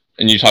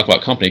 And you talk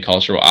about company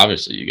culture, well,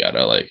 obviously you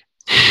gotta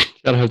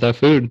have that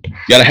food. You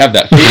gotta have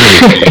that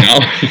food, you know.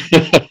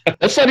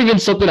 That's not even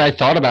something I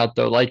thought about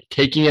though. Like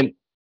taking it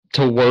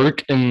to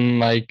work and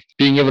like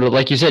being able to,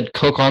 like you said,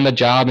 cook on the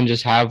job and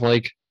just have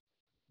like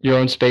your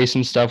own space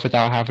and stuff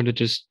without having to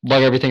just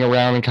lug everything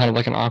around in kind of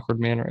like an awkward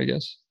manner, I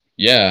guess.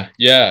 Yeah.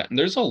 And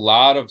there's a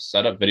lot of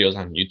setup videos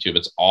on YouTube.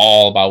 It's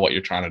all about what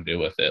you're trying to do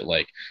with it.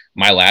 Like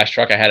my last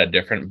truck, I had a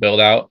different build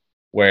out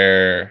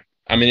where,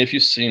 I mean, if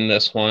you've seen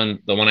this one,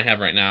 the one I have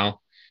right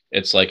now,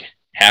 it's like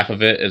half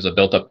of it is a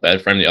built up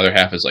bed frame. The other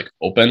half is like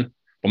open.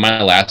 But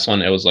my last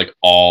one, it was like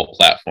all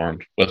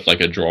platformed with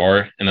like a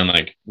drawer and then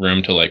like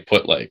room to like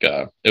put like,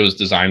 it was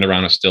designed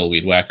around a still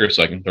weed whacker.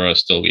 So I can throw a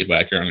still weed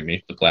whacker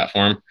underneath the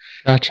platform.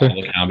 Gotcha.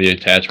 All the combi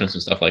attachments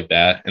and stuff like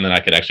that. And then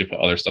I could actually put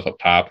other stuff up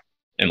top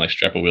and like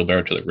strap a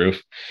wheelbarrow to the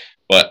roof.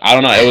 But I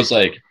don't know. It was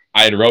like,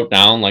 I had wrote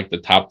down like the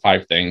top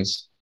 5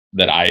 things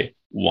that I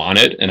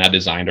wanted and I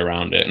designed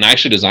around it. And I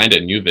actually designed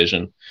it in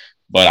UVision,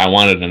 but I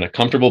wanted in a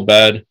comfortable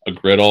bed, a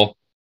griddle,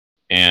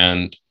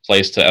 and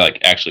place to like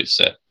actually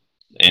sit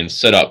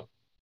up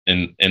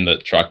in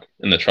the truck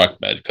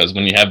bed. Because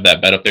when you have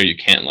that bed up there, you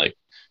can't like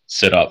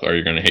sit up or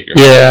you're going to hit your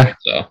head.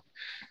 So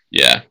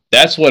yeah,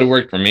 that's what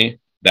worked for me.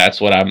 That's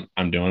what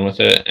I'm doing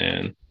with it.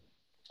 And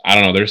I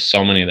don't know. There's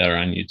so many that are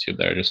on YouTube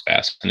that are just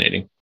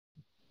fascinating.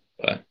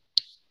 But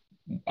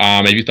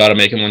have you thought of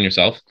making one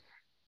yourself?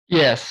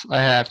 Yes,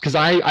 I have. Because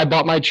I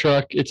bought my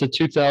truck. It's a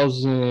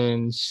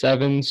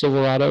 2007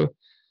 Silverado.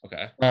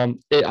 Okay.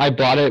 I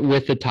bought it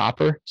with the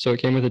topper, so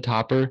it came with a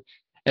topper.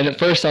 And at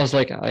first I was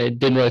like, I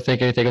didn't really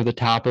think anything of the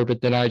topper,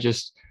 but then I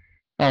don't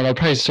know,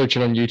 probably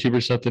searching on YouTube or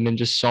something and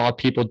just saw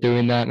people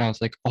doing that. And I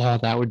was like, oh,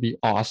 that would be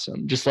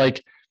awesome. Just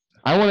like,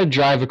 I want to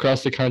drive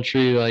across the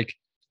country, like,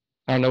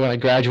 I don't know, when I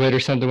graduate or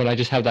something, when I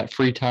just have that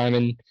free time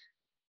and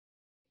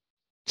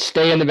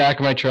stay in the back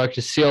of my truck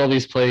to see all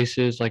these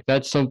places. Like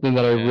that's something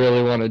that I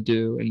really want to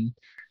do. And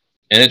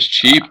it's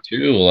cheap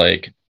too.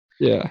 Like,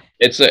 yeah,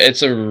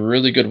 it's a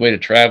really good way to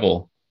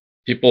travel.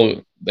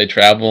 People, they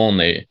travel and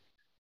they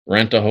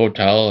rent a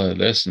hotel or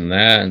this and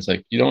that. And it's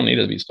like, you don't need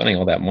to be spending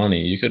all that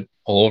money. You could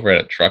pull over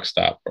at a truck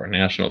stop or a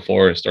national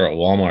forest or a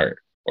Walmart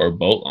or a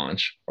boat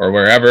launch or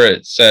wherever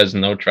it says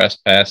no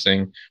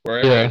trespassing,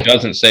 wherever it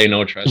doesn't say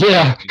no trespassing.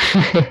 Yeah.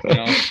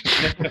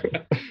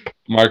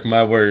 Mark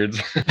my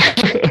words.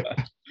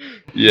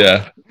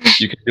 Yeah,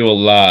 you can do a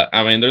lot.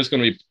 I mean, there's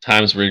going to be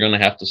times where you're going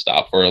to have to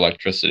stop for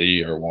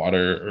electricity or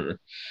water or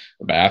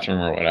a bathroom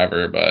or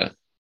whatever, but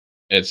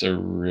it's a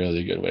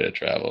really good way to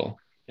travel.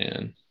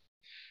 And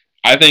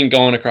I think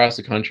going across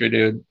the country,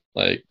 dude,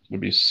 like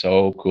would be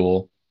so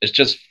cool. It's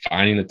just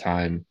finding the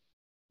time.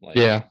 Like,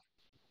 yeah.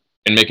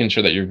 And making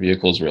sure that your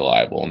vehicle is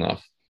reliable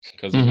enough.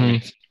 Because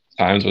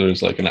times where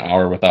there's like an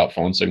hour without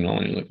phone signal,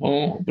 and you're like,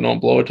 oh, we don't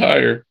blow a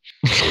tire.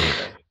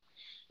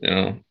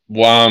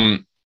 Well,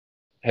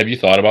 have you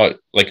thought about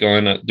like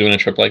doing a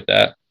trip like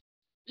that?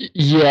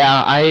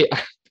 Yeah, I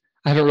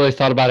haven't really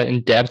thought about it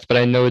in depth, but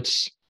I know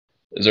it's.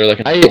 Is there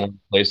like a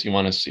place you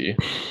want to see?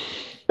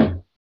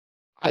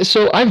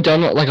 So I've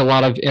done like a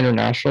lot of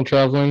international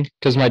traveling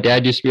because my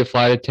dad used to be a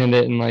flight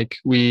attendant, and like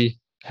we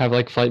have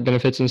like flight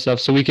benefits and stuff,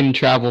 so we can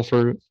travel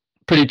for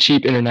pretty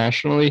cheap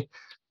internationally.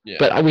 Yeah.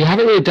 But we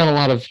haven't really done a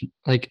lot of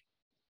like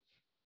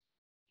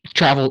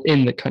travel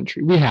in the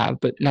country. We have,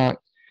 but not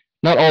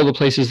all the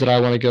places that I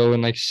want to go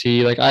and like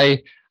see. Like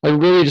I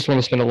really just want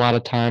to spend a lot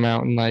of time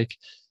out in like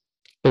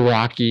the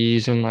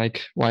Rockies and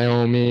like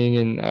Wyoming,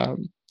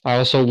 and I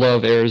also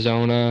love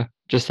Arizona,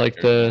 just like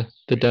the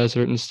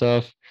desert and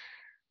stuff.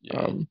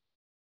 Yeah.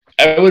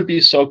 It would be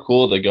so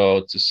cool to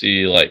go to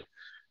see like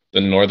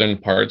the northern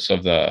parts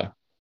of the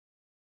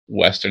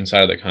western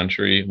side of the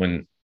country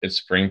when it's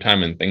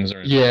springtime and things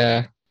are.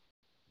 Yeah,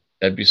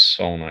 that'd be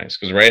so nice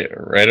because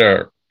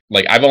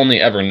like I've only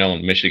ever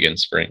known Michigan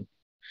spring,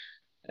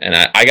 and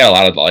I got a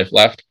lot of life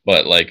left,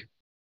 but like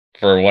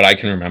for what I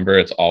can remember,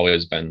 it's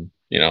always been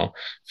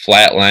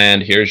flat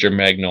land. Here's your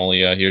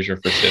magnolia. Here's your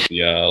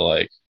forsythia.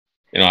 Like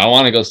I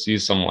want to go see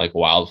some like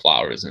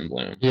wildflowers in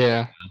bloom.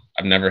 Yeah,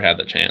 I've never had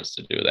the chance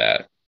to do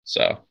that,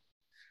 so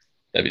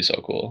that'd be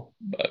so cool.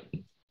 But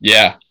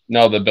yeah,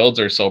 no, the builds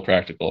are so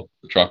practical.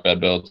 The truck bed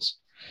builds,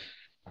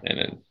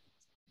 and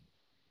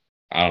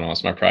I don't know.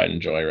 It's my pride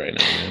and joy right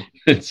now, man.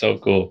 It's so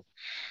cool.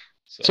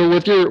 So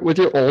with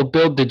your old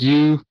build, did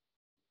you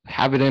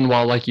have it in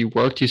while like you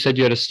worked? You said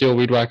you had a steel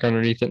weed whacker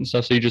underneath it and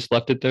stuff, so you just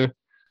left it there?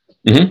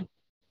 Mm-hmm.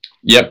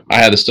 Yep, I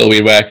had the steel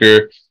weed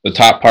whacker. The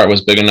top part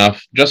was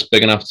just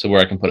big enough to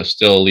where I can put a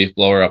steel leaf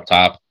blower up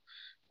top.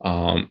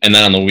 And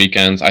then on the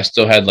weekends, I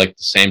still had like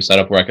the same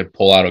setup where I could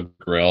pull out a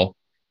grill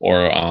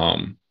or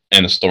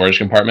in a storage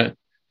compartment,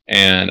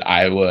 and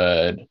I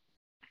would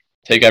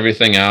take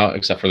everything out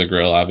except for the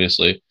grill,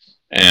 obviously,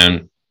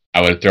 and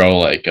I would throw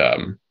like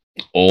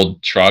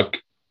old truck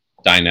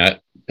dinette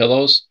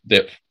pillows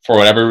that for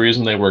whatever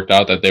reason they worked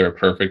out that they were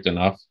perfect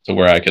enough to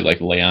where I could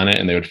like lay on it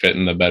and they would fit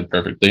in the bed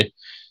perfectly.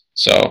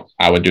 So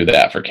I would do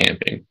that for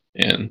camping,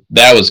 and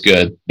that was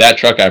good. That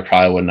truck I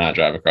probably would not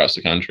drive across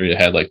the country.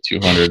 It had like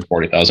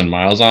 240,000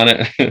 miles on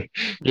it.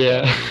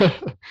 Yeah.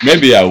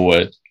 Maybe I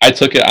would. I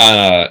took it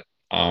on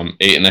a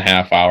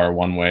 8.5 hour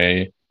one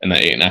way and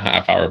then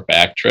 8.5 hour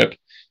back trip,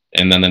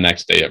 and then the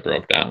next day it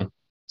broke down.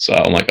 So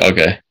I'm like,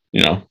 okay,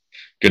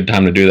 good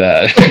time to do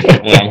that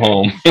when I'm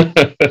home.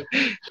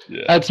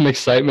 Yeah. Add some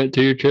excitement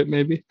to your trip,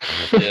 maybe.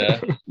 Yeah,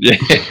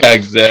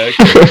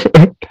 exactly.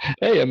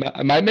 Hey,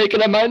 I might make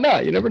it, I might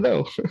not. You never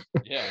know.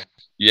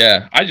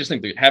 Yeah. I just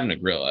think that having a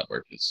grill at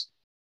work is,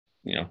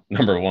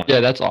 number one. Yeah,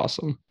 that's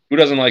awesome. Who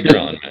doesn't like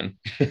grilling, man?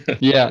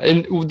 Yeah,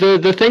 and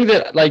the thing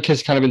that like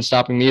has kind of been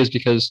stopping me is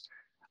because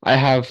I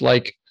have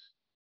like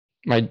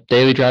my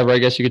daily driver, I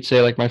guess you could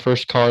say, like my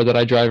first car that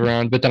I drive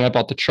around, but then I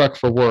bought the truck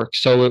for work,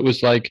 so it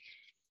was like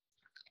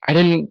I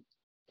didn't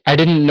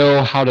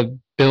know how to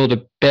build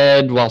a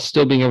bed while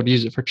still being able to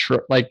use it for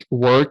like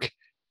work.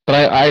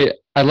 But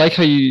I like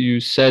how you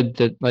said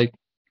that like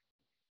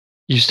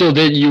you still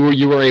did you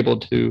were able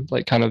to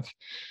like kind of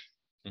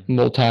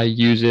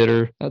multi-use it,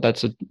 or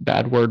that's a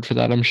bad word for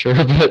that, I'm sure,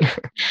 but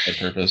on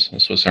purpose, a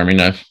Swiss Army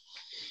knife.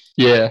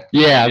 Yeah,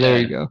 there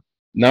you go.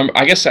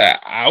 I guess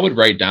I would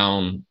write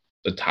down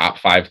the top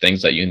 5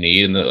 things that you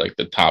need and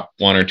the top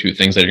 1 or 2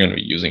 things that you're going to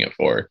be using it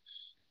for,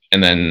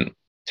 and then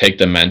take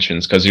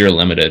dimensions because you're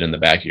limited in the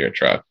back of your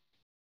truck.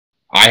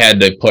 I had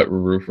to put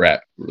roof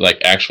rack, like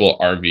actual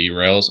RV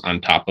rails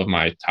on top of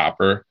my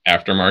topper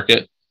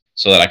aftermarket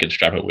so that I could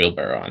strap a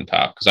wheelbarrow on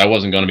top because I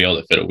wasn't going to be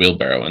able to fit a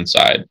wheelbarrow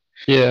inside.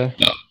 Yeah.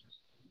 So,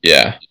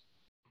 yeah.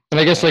 And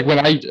I guess like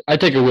when I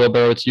take a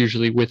wheelbarrow, it's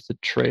usually with the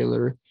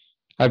trailer.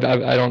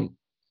 I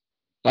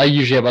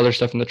usually have other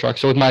stuff in the truck.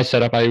 So with my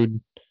setup, I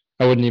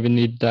wouldn't even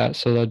need that.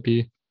 So I'd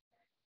be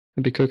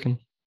cooking.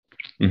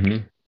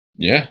 Mm-hmm.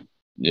 Yeah.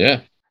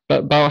 Yeah.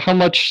 But about how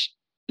much?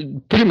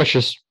 Pretty much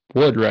just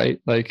wood,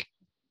 right? Like,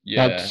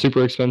 not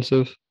super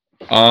expensive.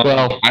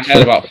 Well, I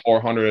had about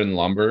 400 in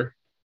lumber.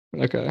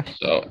 Okay.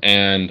 So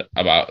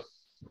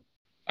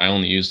I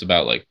only used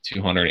about like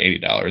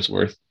 $280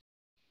 worth.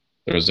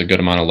 There was a good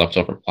amount of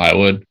leftover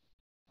plywood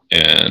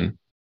and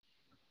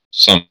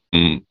some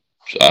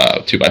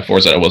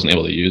 2x4s that I wasn't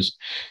able to use.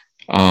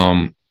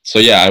 So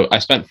yeah, I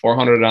spent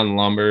 400 on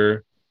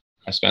lumber.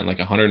 I spent like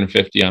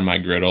 150 on my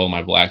griddle,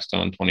 my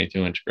Blackstone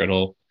 22-inch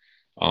griddle.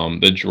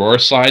 The drawer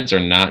slides are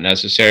not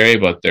necessary,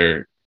 but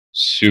they're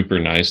super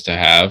nice to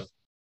have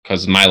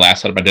because my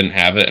last setup I didn't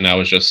have it, and I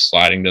was just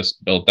sliding this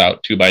built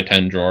out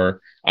 2x10 drawer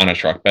on a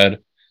truck bed,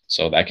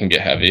 so that can get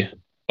heavy.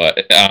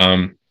 But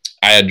I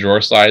had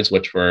drawer slides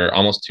which were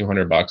almost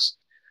 $200,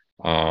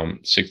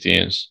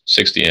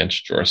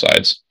 60-inch drawer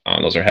slides.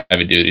 Those are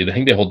heavy duty. I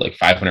think they hold like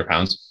 500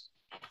 pounds.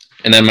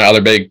 And then my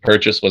other big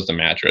purchase was the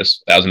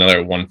mattress. That was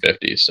another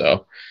 150.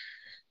 So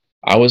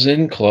I was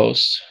in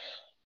close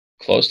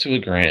to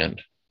 $1,000.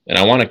 and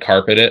I want to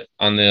carpet it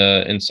on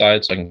the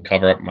inside so I can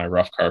cover up my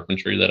rough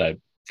carpentry that I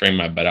frame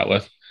my bed out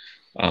with.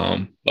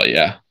 But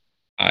yeah,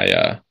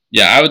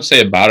 I would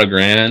say about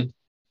 $1,000.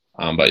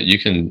 But you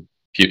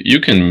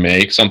can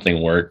make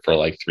something work for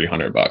like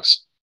 $300.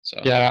 So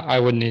Yeah, I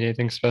wouldn't need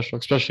anything special,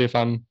 especially if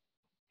I'm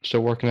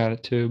still working at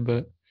it too.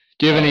 But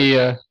do you have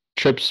any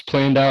trips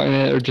planned out in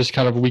it, or just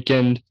kind of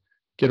weekend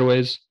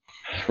getaways?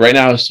 right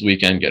now it's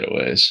weekend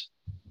getaways.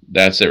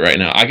 That's it right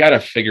now. I got to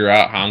figure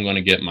out how I'm going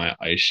to get my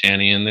ice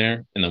shanty in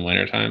there in the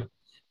wintertime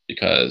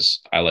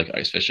because I like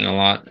ice fishing a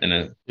lot.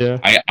 And Yeah.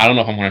 I don't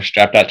know if I'm going to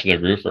strap that to the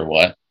roof or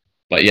what.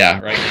 But yeah,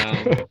 right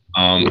now,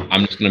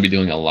 I'm just going to be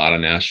doing a lot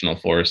of national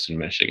forests in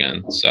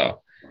Michigan.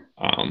 So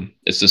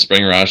it's the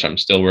spring rush. I'm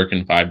still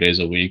working 5 days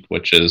a week,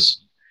 which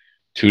is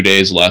 2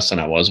 days less than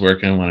I was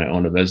working when I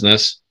owned a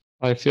business.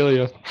 I feel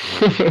you.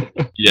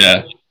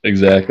 Yeah,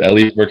 exactly. I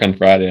leave work on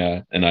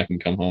Friday and I can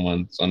come home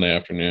on Sunday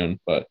afternoon.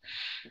 But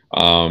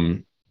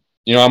um,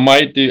 I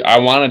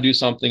want to do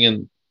something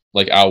in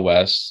like out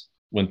west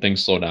when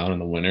things slow down in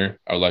the winter.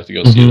 I would like to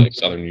go see like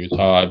southern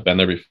Utah. I've been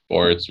there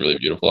before. It's really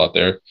beautiful out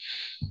there.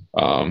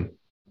 Um,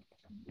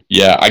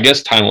 yeah, I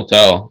guess time will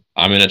tell.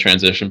 I'm in a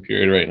transition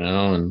period right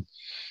now, and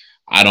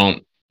I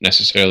don't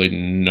necessarily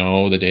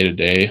know the day to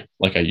day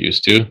like I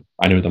used to.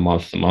 I knew the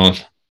month to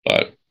month,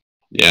 but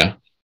yeah,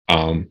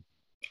 um,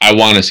 I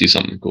want to see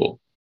something cool,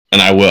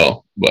 and I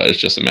will, but it's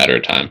just a matter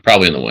of time.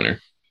 Probably in the winter.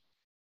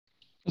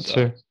 That's So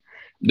fair.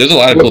 there's a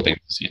lot of cool things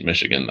to see in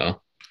Michigan, though.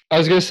 I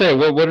was gonna say,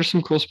 what are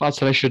some cool spots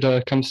that I should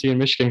come see in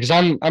Michigan? Because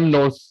I'm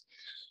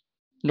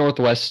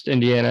northwest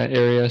Indiana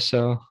area,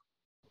 so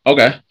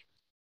Okay,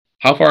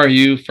 how far are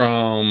you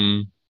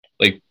from?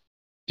 Like,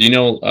 do you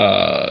know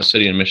a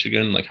city in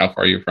Michigan? Like, how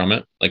far are you from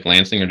it? Like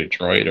Lansing or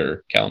Detroit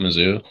or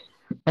Kalamazoo?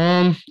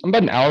 I'm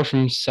about an hour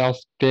from South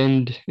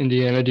Bend,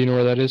 Indiana. Do you know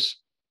where that is?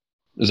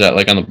 Is that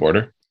like on the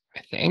border?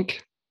 I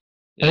think.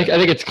 Yeah, I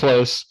think it's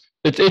close.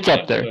 It's I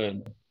up there.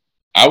 would.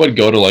 I would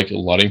go to like the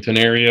Ludington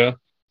area.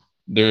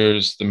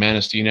 There's the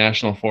Manistee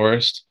National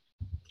Forest,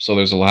 so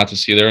there's a lot to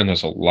see there, and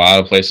there's a lot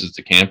of places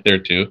to camp there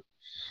too.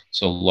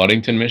 So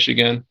Ludington,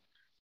 Michigan.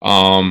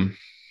 Um,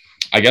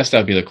 I guess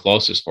that'd be the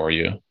closest for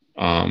you.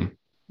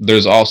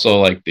 There's also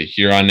like the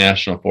Huron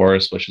National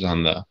Forest, which is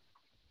on the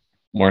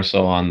more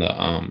so on the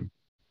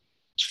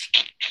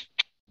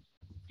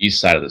east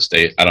side of the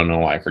state. I don't know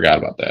why I forgot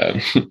about that.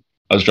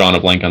 I was drawing a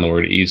blank on the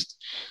word east.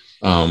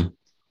 Um,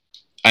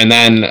 and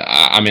then,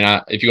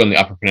 if you go in the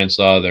Upper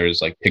Peninsula,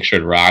 there's like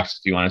Pictured Rocks.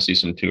 If you want to see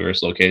some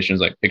tourist locations,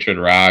 like Pictured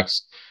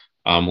Rocks,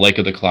 Lake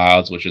of the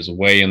Clouds, which is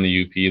way in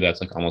the UP.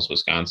 That's like almost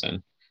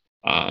Wisconsin.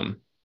 Um,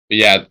 but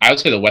yeah, I would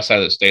say the west side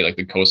of the state, like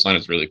the coastline,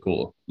 is really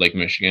cool. Lake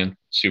Michigan,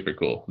 super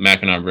cool.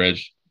 Mackinac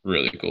Bridge,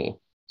 really cool.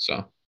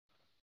 So,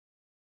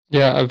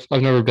 Yeah,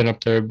 I've never been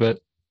up there, but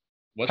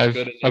what's I've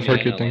good in I've heard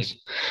Indiana? good Like, things.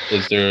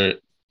 is there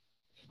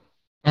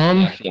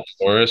Um, national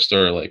forest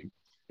or like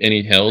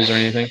any hills or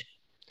anything?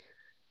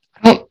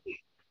 I don't,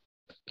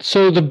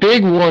 so the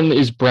big one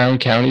is Brown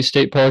County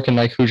State Park and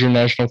like Hoosier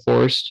National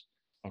Forest.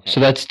 Okay. So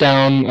that's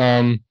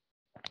down.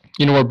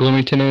 You know where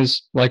Bloomington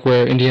is, like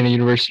where Indiana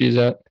University is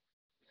at.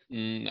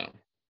 No.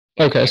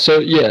 Okay, so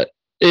yeah,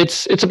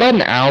 it's about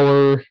an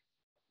hour.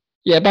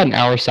 Yeah, about an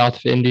hour south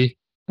of Indy.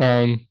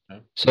 So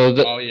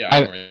Oh yeah,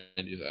 I know where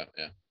you do that.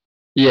 Yeah.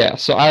 yeah,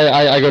 so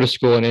I go to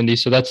school in Indy,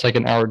 so that's like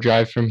an hour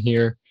drive from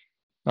here.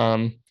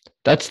 Um,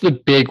 that's the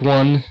big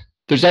one.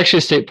 There's actually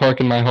a state park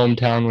in my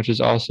hometown, which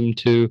is awesome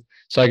too.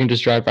 So I can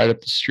just drive right up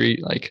the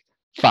street, like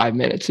 5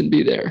 minutes, and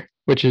be there,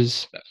 which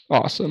is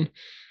awesome.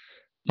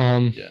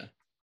 Yeah.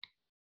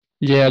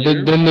 Yeah.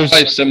 Then there's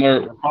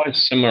Probably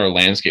similar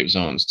landscape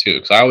zones too.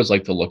 Because I always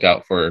like to look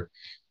out for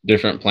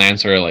different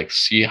plants or like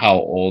see how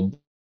old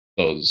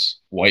those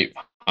white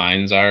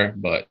pines are.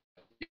 But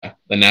yeah,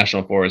 the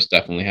national forest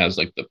definitely has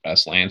like the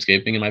best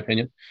landscaping in my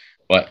opinion.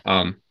 But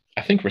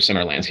I think we're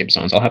similar landscape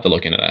zones. I'll have to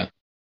look into that.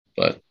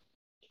 But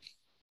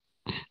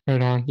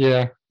right on.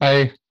 Yeah,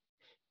 I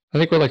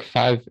think we're like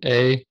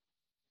 5A.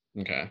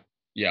 okay,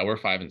 yeah, we're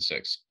 5 and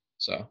 6.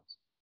 So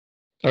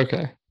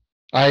Okay.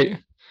 I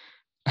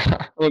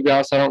I'll be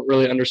honest, I don't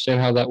really understand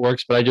how that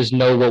works, but I just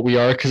know what we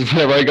are because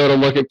whenever I go to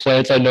look at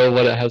plants, I know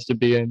what it has to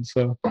be in.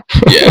 So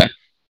yeah,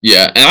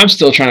 yeah, and I'm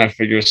still trying to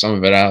figure some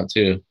of it out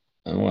too.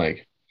 I'm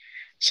like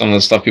some of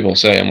the stuff people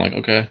say. I'm like,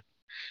 okay,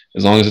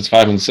 as long as it's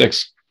 5 and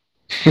 6.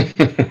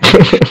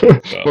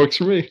 So, works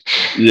for me.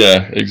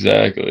 yeah,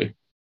 exactly.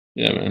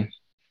 Yeah, man.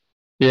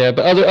 Yeah,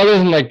 but other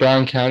than like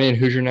Brown County and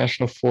Hoosier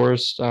National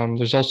Forest,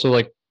 there's also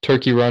like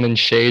Turkey Run and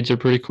Shades are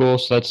pretty cool.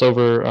 So that's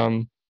over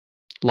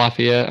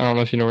Lafayette. I don't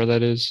know if you know where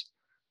that is.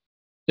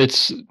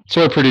 It's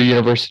where Purdue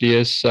University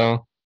is.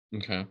 So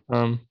Okay.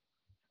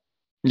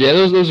 yeah,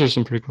 those are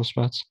some pretty cool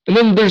spots. And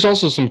then there's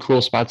also some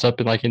cool spots up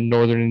in like in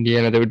northern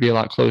Indiana that would be a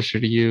lot closer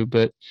to you,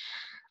 but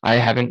I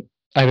haven't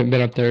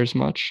been up there as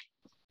much.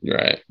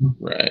 Right.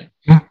 Right.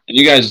 Yeah. And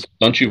you guys,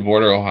 don't you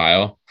border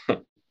Ohio?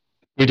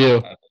 We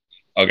do.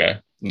 Okay.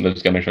 I'm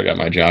just gonna make sure I got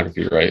my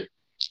geography right.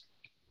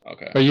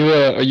 Okay. Are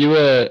you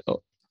a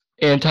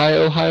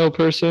anti-Ohio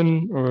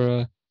person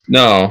or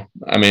No,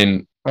 I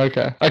mean,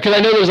 Okay. Because I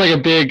know there's like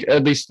a big,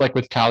 at least like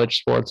with college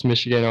sports,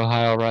 Michigan,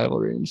 Ohio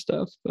rivalry and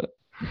stuff. But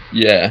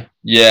Yeah.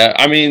 Yeah.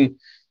 I mean,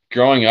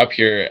 growing up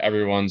here,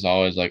 everyone's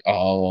always like,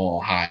 oh,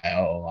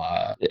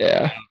 Ohio.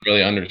 yeah. I don't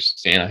really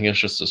understand. I think it's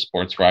just a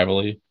sports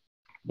rivalry.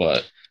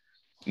 But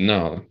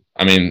no,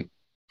 I mean,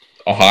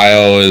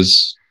 Ohio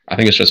is, I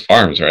think it's just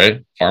farms,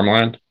 right?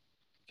 Farmland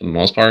for the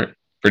most part,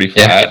 pretty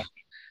Yeah. flat. I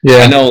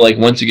Yeah. know, like,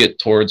 once you get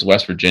towards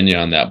West Virginia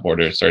on that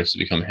border, it starts to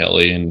become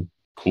hilly and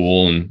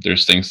cool, and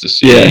there's things to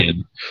see. Yeah.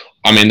 And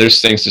I mean,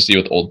 there's things to see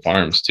with old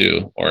farms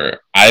too. Or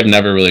I've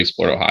never really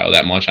explored Ohio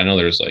that much. I know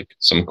there's like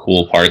some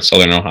cool parts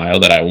southern Ohio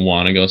that I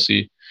want to go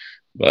see,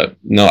 but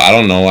no, I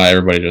don't know why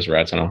everybody just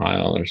rats on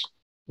Ohio. There's,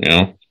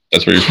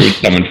 that's where your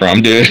food's coming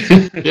from, dude.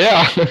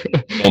 Yeah.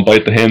 Don't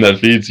bite the hand that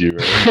feeds you,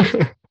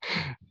 right?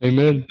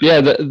 Amen.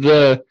 Yeah.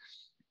 That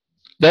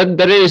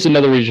is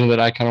another region that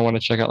I kind of want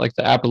to check out, like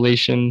the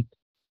Appalachian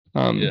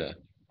Yeah.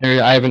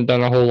 area. I haven't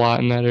done a whole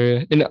lot in that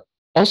area, and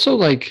also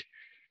like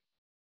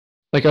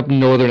up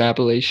northern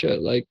Appalachia,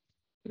 like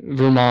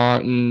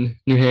Vermont and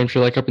New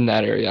Hampshire, like up in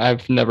that area.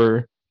 I've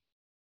never.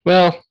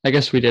 Well, I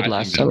guess we did I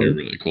last think that'd be summer.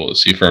 really cool to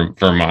see from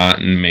Vermont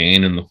and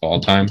Maine in the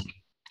fall time.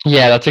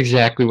 Yeah, that's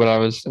exactly what I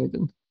was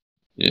thinking.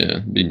 Yeah,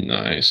 be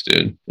nice,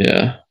 dude.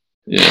 Yeah,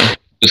 yeah.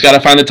 Just gotta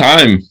find the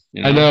time.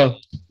 I know.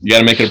 You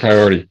gotta make it a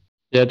priority.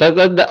 Yeah,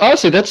 that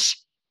honestly,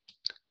 that's.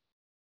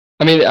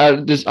 I mean, I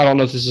don't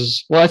know if this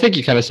is. Well, I think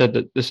you kind of said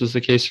that this is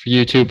the case for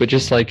you too, but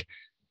just like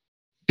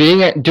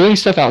doing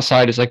stuff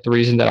outside is like the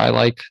reason that I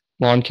like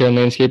lawn care and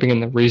landscaping,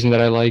 and the reason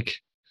that I like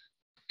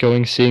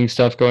seeing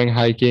stuff, going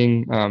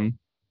hiking,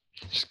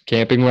 just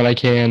camping when I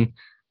can.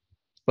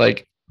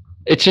 Like,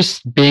 it's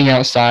just being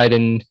outside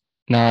and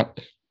not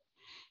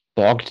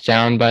bogged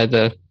down by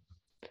the,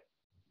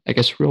 I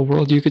guess, real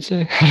world, you could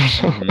say. I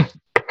don't know.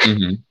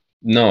 Mm-hmm.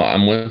 No,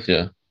 I'm with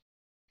you.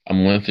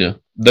 I'm with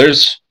you.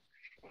 There's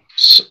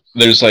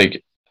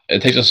like,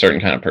 it takes a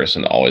certain kind of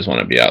person to always want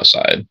to be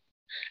outside.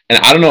 And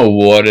I don't know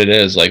what it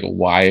is, like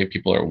why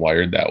people are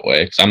wired that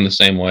way. Because I'm the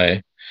same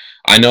way.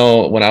 I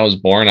know when I was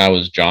born, I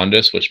was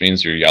jaundice, which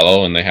means you're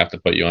yellow and they have to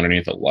put you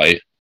underneath a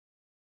light.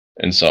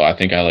 And so I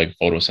think I like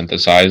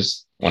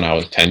photosynthesized when I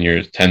was 10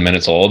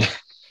 minutes old.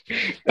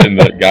 And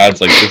the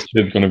God's like, this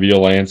kid's going to be a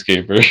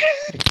landscaper.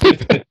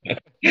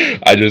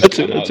 I just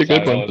That's a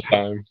good one. all the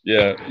time.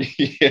 Yeah.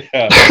 Yeah.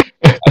 I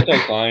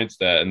tell clients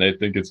that and they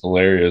think it's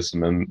hilarious.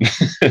 And then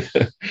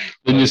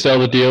Then you sell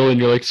the deal and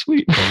you're like,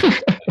 sweet.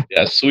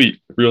 yeah,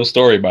 sweet. Real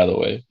story, by the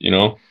way,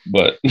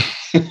 but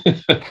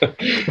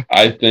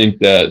I think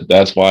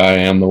that's why I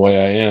am the way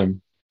I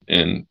am.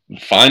 And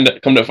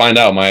come to find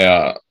out,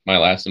 my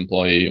last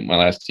employee, my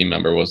last team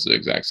member was the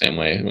exact same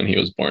way when he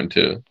was born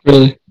too.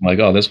 Really? I'm like,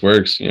 oh, this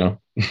works, So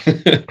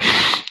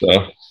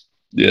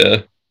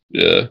yeah.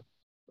 You're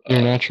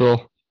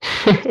natural.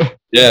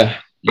 Yeah.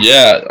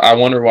 Yeah. I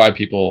wonder why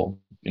people,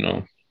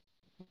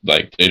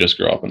 like they just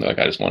grow up and they're like,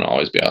 I just want to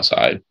always be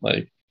outside.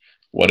 Like,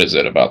 what is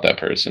it about that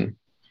person?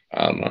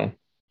 I don't know.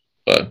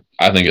 But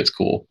I think it's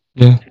cool.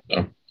 Yeah.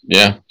 So,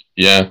 yeah.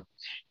 Yeah.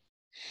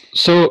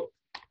 So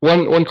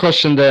one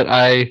question that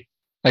I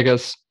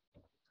guess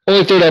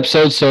only third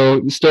episode,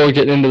 so still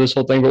getting into this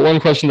whole thing, but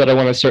one question that I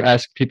want to start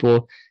asking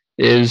people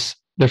is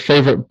their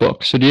favorite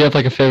book. So do you have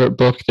like a favorite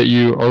book that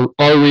you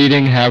are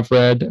reading, have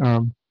read?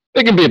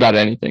 It can be about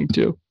anything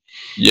too.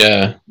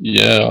 Yeah.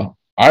 Yeah.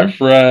 I've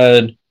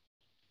read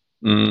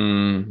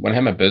when I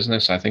had my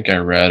business, I think I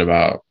read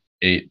about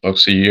 8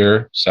 books a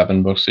year,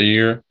 7 books a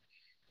year.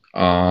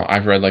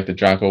 I've read like the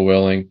Jocko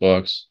Willink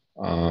books.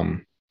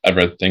 I've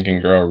read Think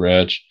and Grow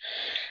Rich.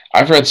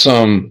 I've read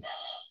some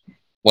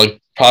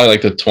like probably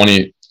like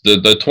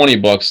the 20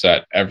 books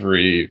that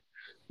every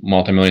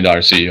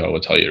multi-million-dollar CEO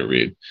would tell you to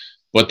read.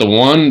 But the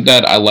one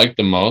that I liked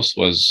the most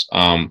was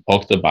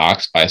Poke the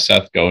Box by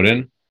Seth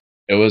Godin.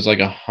 It was like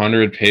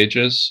 100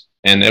 pages,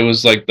 and it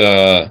was like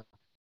the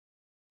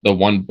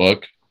one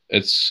book.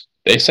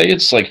 They say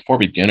it's like for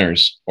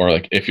beginners or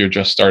like if you're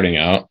just starting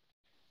out.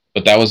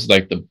 But that was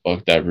like the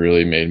book that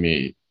really made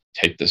me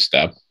take the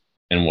step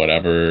in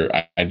whatever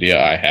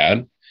idea I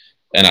had.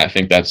 And I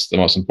think that's the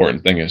most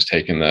important thing is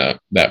taking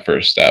that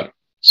first step.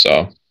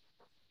 So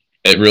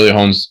it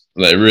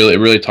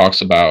really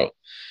talks about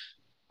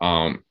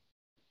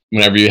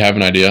whenever you have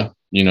an idea,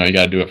 you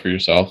got to do it for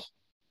yourself.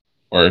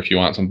 Or if you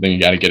want something, you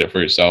got to get it for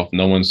yourself.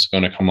 No one's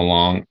going to come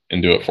along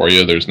and do it for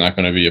you. There's not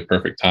going to be a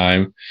perfect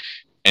time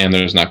and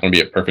there's not going to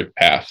be a perfect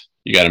path.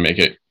 You got to make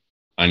it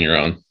on your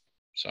own.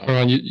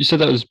 So you said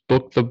that was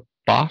Book the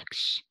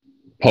Box?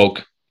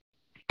 Poke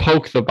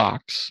the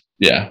Box.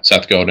 Yeah,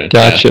 Seth Godin.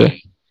 Gotcha.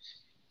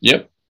 Yeah.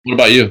 Yep. What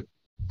about you?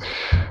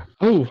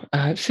 Oh,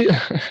 see,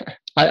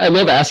 I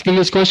love asking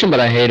this question, but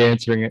I hate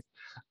answering it.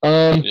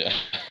 Yeah.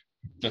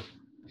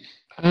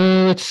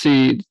 Let's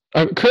see.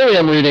 Currently,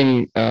 I'm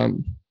reading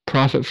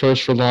Profit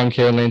First for Lawn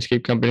Care and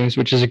Landscape Companies,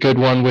 which is a good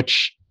one,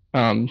 which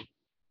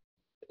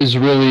is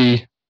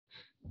really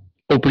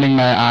opening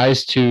my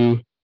eyes to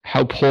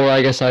how poor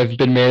I guess I've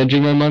been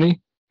managing my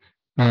money.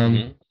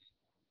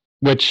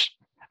 Which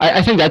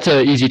I think that's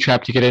an easy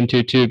trap to get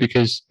into too,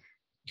 because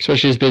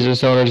especially as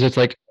business owners, it's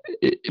like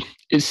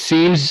it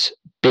seems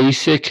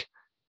basic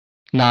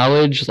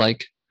knowledge,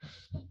 like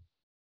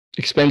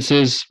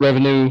expenses,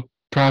 revenue,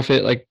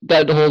 profit, like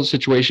that whole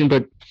situation,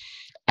 but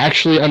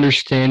actually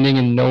understanding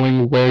and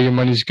knowing where your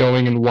money's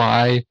going and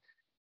why,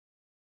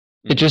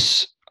 it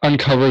just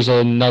uncovers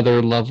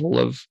another level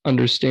of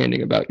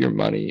understanding about your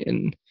money.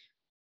 And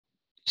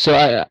so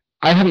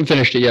I haven't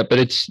finished it yet, but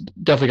it's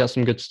definitely got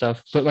some good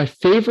stuff. But my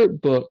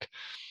favorite book,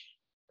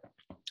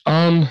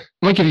 I'm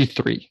gonna give you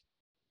three.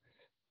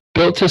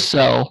 Built to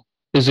Sell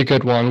is a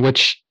good one,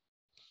 which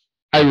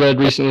I read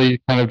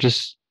recently, kind of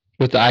just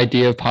with the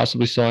idea of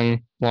possibly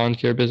selling lawn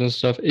care business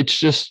stuff. It's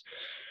just,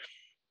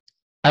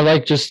 I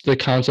like just the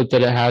concept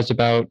that it has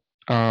about,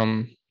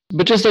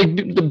 but just like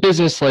the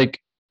business, like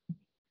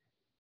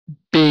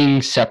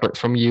being separate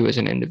from you as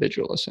an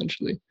individual,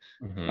 essentially.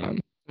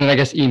 And I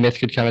guess E-Myth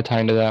could kind of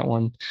tie into that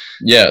one.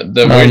 Yeah,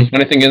 the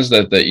funny thing is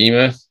that the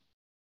E-Myth,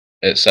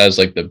 it says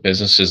like the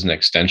business is an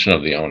extension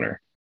of the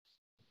owner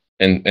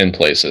in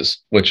places,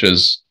 which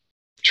is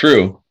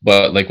true.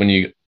 But like when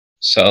you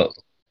sell,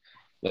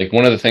 like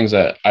one of the things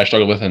that I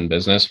struggled with in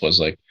business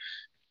was like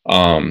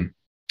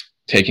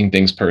taking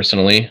things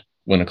personally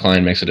when a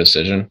client makes a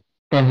decision.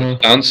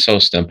 It sounds so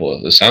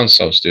simple. It sounds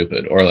so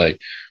stupid. Or like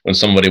when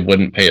somebody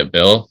wouldn't pay a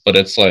bill, but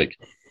it's like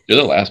you're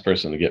the last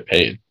person to get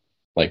paid.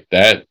 Like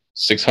that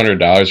 $600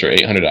 or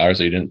 $800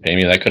 that you didn't pay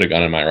me, that could have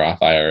gone in my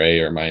Roth IRA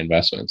or my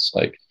investments.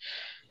 Like,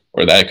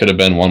 or that could have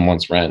been 1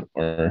 month's rent,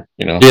 or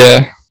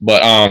Yeah.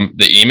 But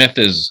the E-Myth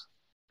is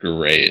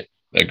great.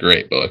 A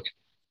great book.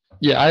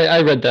 Yeah,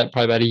 I read that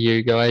probably about a year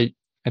ago. I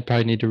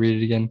probably need to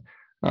read it again.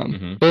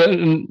 But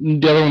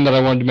the other one that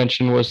I wanted to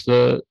mention was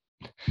the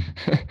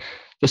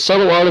the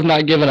subtle art of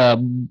not giving a.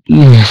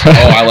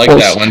 Oh, I like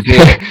that one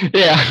too.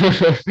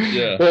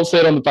 Yeah. Won't say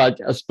it on the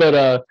podcast,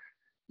 but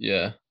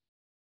yeah,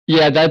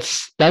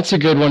 that's a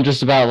good one.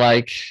 Just about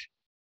like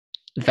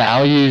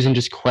values and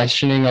just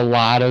questioning a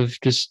lot of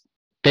just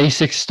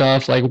basic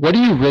stuff. Like, what do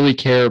you really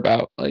care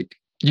about? Like,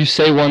 you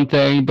say one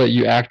thing, but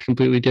you act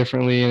completely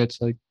differently, and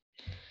it's like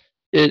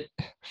it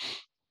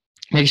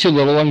makes you a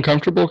little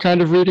uncomfortable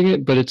kind of reading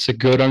it, but it's a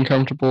good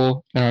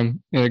uncomfortable, a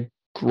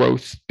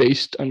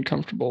growth-based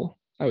uncomfortable,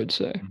 I would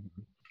say.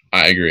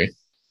 I agree.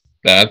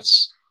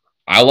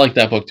 I like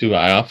that book too.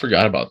 I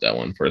forgot about that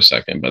one for a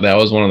second, but that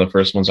was one of the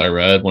first ones I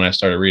read when I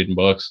started reading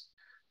books,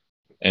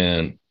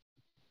 and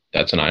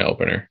that's an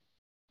eye-opener.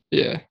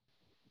 Yeah.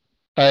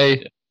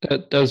 That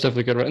was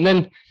definitely a good one. And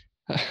then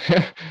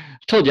I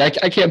told you I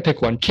can't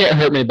pick one. Can't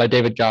Hurt Me by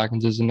David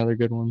Goggins is another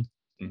good one.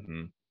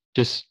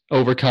 Just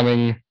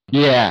overcoming,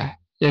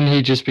 and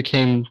he just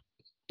became,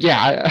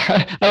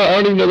 I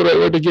don't even know the right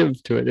word to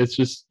give to it. It's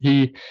just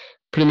he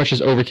pretty much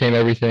just overcame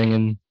everything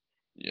and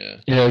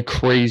in a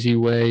crazy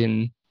way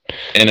and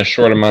in a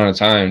short amount of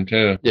time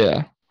too.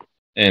 Yeah.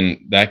 And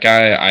that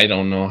guy, I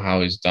don't know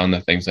how he's done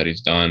the things that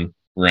he's done.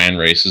 Ran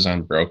races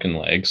on broken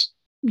legs.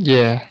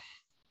 Yeah.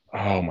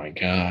 Oh my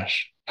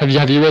gosh. Have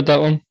you read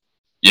that one?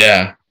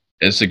 Yeah,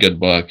 it's a good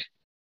book.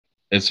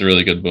 It's a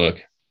really good book.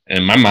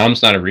 And my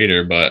mom's not a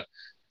reader, but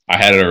I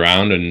had it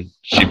around and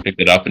she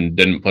picked it up and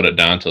didn't put it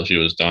down until she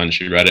was done.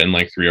 She read it in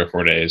like 3 or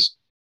 4 days.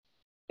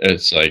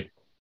 It's like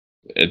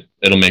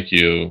it'll make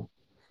you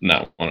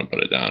not want to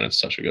put it down. It's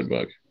such a good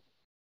book.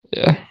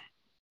 Yeah.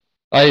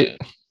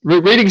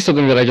 Reading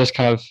something that I just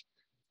kind of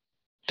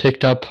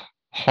picked up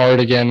hard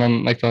again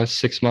on like the last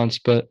 6 months,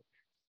 but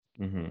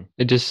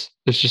there's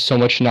just so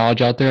much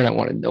knowledge out there and I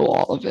want to know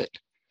all of it.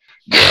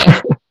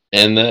 Yeah.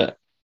 And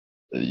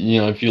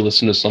if you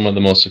listen to some of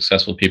the most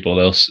successful people,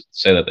 they'll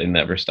say that they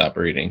never stop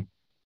reading.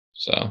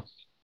 So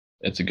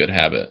it's a good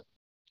habit.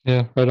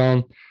 Yeah, right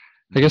on.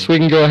 I guess we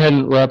can go ahead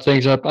and wrap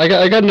things up. I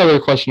got another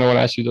question I want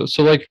to ask you though.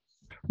 So like,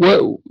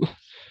 what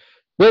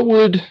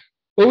would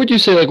you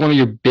say like one of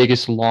your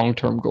biggest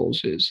long-term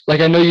goals is?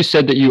 Like I know you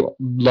said that you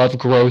love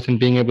growth and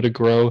being able to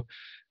grow,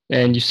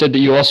 and you said that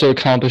you also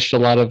accomplished a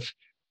lot of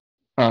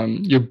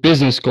your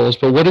business goals,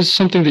 but what is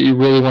something that you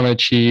really want to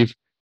achieve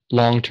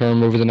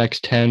long-term over the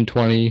next 10,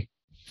 20,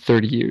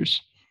 30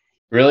 years?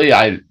 Really,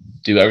 I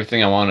do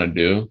everything I want to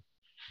do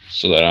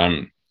so that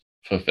I'm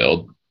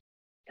fulfilled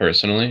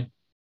personally.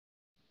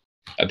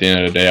 At the end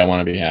of the day, I want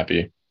to be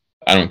happy.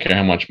 I don't care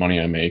how much money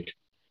I make.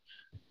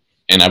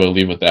 And I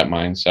believe with that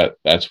mindset,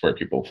 that's where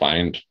people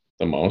find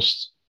the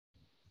most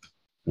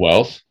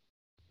wealth,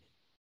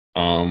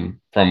 from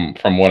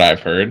what I've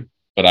heard,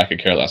 but I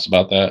could care less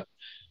about that,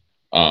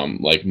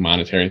 like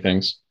monetary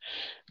things.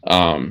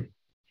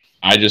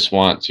 I just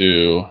want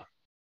to,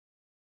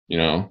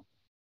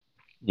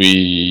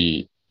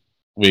 we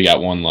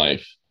got one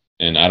life,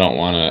 and I don't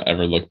want to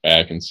ever look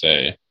back and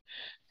say,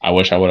 I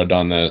wish I would have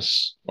done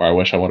this, or I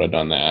wish I would have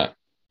done that.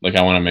 Like,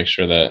 I want to make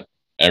sure that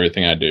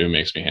everything I do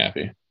makes me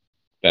happy.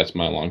 That's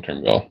my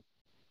long-term goal.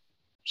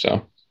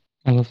 So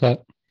I love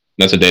that.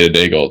 That's a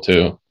day-to-day goal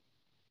too.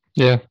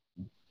 Yeah.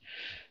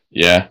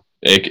 Yeah.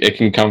 It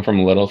can come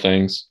from little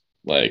things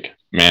like,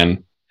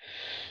 man,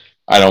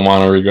 I don't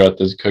want to regret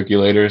this cookie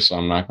later, so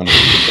I'm not going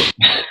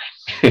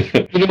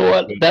to. You know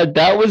what?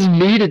 That was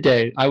me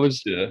today.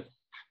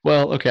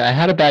 well, okay, I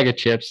had a bag of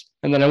chips,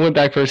 and then I went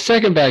back for a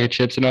second bag of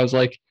chips, and I was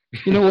like,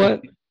 you know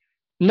what?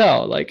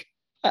 No, like,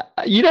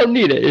 you don't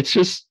need it. It's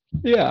just,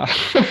 yeah.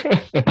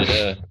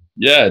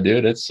 Yeah,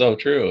 dude, it's so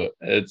true.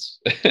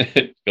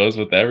 It goes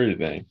with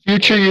everything.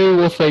 Future you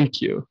will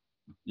thank you.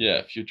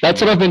 Yeah, future.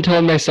 That's what I've been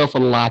telling myself a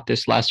lot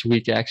this last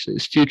week, actually,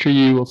 is future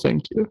you will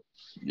thank you.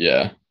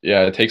 Yeah.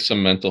 It takes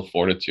some mental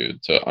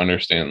fortitude to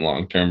understand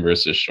long term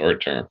versus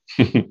short term.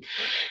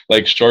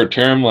 Like short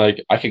term,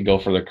 like I could go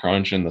for the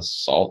crunch and the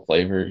salt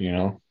flavor,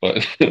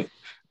 but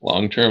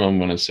long term, I'm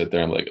gonna sit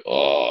there and like,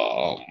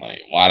 oh my,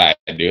 why'd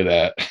I do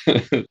that?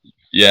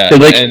 Yeah,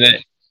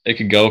 and it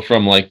could go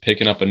from like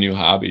picking up a new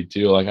hobby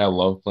too. Like I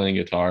love playing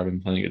guitar. I've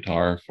been playing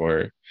guitar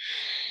for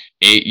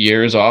 8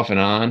 years off and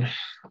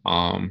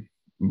on.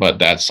 But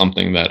that's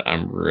something that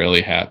I'm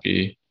really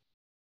happy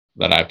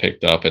that I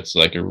picked up. It's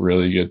like a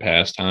really good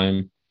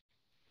pastime.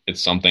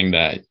 It's something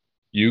that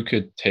you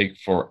could take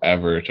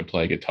forever to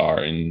play guitar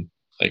and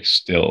like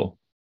still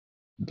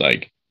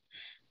like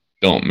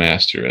don't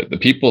master it. The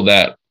people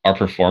that are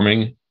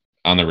performing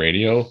on the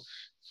radio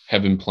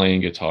have been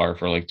playing guitar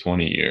for like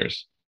 20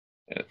 years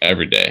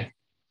every day.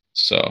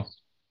 So,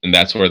 and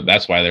that's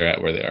why they're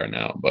at where they are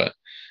now. But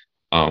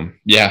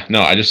yeah,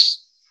 no, I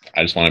just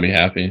want to be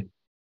happy.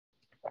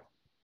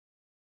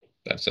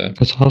 That's it.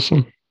 That's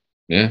awesome.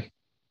 Yeah.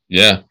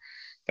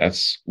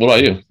 What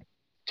about you?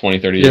 20,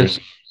 30 years.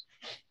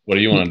 What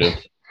do you want to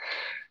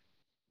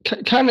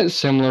do? Kind of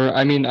similar.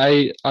 I mean,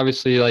 I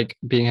obviously like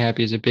being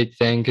happy is a big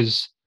thing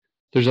because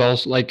there's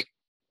also like,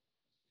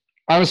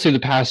 honestly, the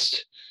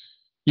past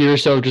year or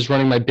so of just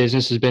running my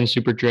business has been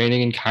super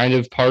draining, and kind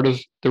of part of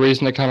the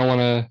reason I kind of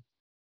want to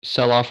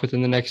sell off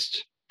within the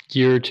next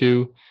year or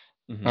two,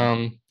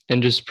 and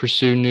just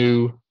pursue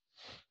new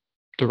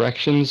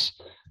directions.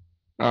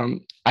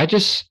 I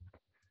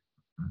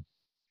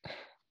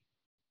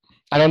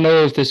don't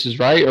know if this is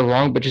right or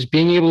wrong, but just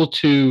being able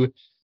to,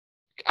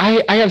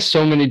 I have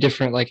so many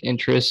different like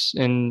interests,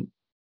 and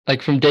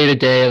like from day to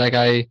day, like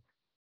I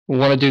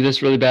want to do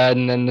this really bad,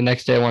 and then the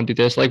next day I want to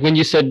do this. Like when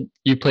you said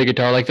you play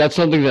guitar, like that's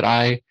something that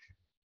I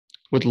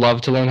would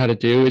love to learn how to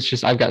do. It's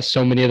just I've got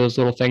so many of those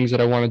little things that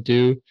I want to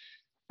do.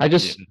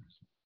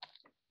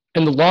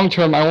 In the long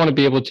term, I want to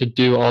be able to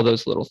do all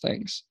those little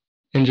things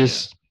and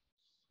just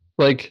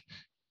like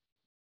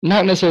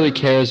not necessarily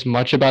care as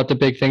much about the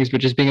big things,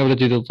 but just being able to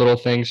do the little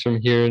things from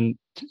here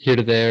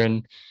to there.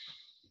 And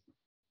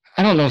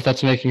I don't know if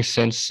that's making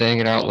sense saying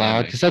it out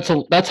loud, because that's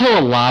how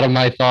a lot of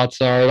my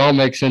thoughts are. It all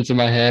makes sense in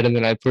my head, and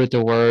then I put it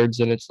to words,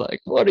 and it's like,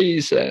 what are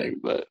you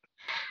saying? But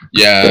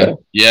yeah.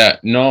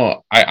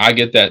 No, I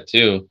get that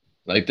too.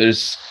 Like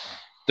there's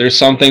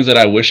some things that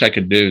I wish I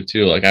could do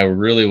too. Like I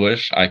really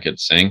wish I could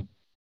sing.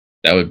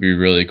 That would be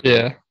really cool.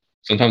 Yeah.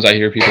 Sometimes I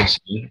hear people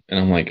sing, and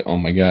I'm like, oh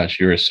my gosh,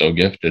 you are so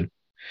gifted.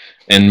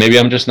 And maybe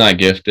I'm just not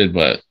gifted,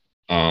 but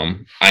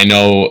I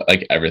know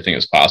like everything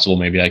is possible.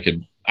 Maybe I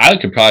could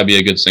probably be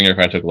a good singer if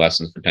I took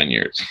lessons for 10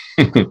 years.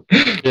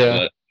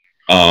 Yeah.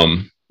 But,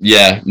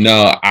 yeah,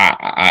 no,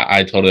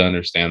 I totally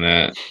understand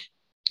that.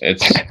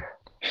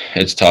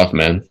 It's tough,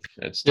 man.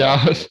 It's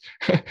tough.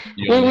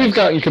 Well, we've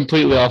gotten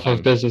completely off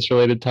of business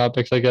related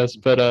topics, I guess,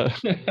 but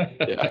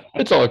yeah,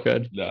 it's all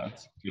good. No,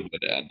 it's good.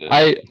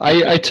 I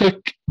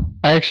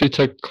actually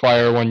took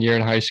choir 1 year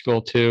in high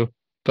school too,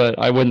 but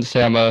I wouldn't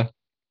say I'm a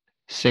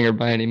singer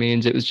by any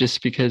means. It was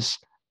just because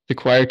the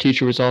choir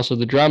teacher was also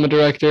the drama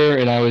director,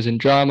 and I was in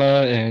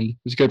drama and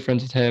was good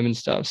friends with him and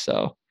stuff.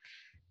 So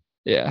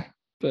yeah,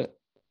 but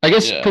I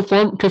guess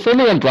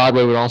performing on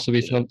Broadway would also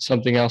be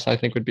something else I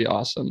think would be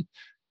awesome,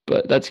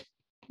 but that's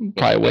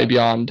probably way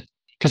beyond,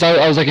 because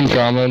I was like in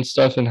drama and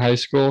stuff in high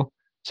school,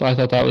 so I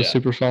thought that was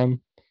super fun.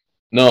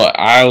 No,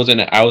 I was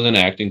in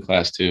acting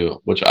class too,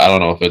 which I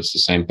don't know if it's the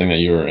same thing that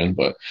you were in,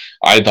 but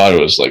I thought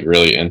it was like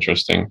really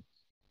interesting.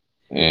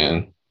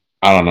 And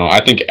I don't know,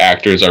 I think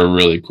actors are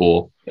really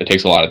cool. It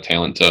takes a lot of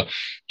talent to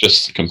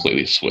just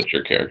completely switch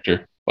your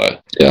character.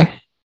 But yeah,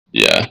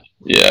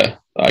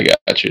 I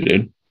got you,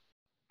 dude.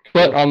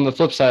 But on the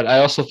flip side, I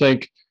also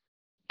think,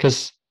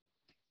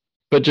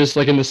 but just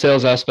like in the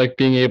sales aspect,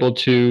 being able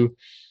to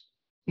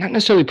not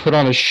necessarily put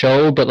on a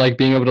show, but like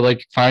being able to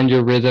like find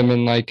your rhythm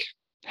and like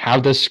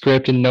have the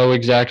script and know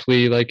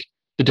exactly like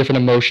the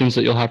different emotions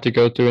that you'll have to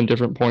go through in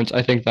different points.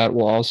 I think that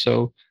will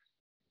also,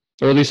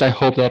 or at least I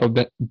hope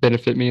that'll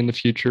benefit me in the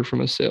future from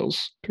a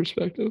sales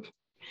perspective.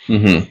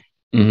 I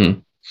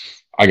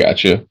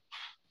got you.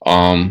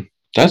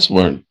 That's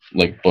where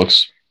like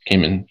books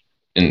came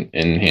in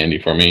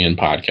handy for me, and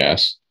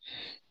podcasts.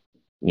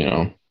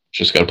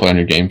 Just got to play on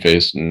your game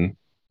face and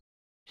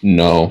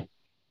know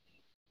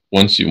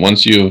once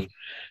you've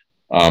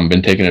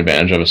been taken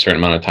advantage of a certain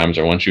amount of times,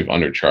 or once you've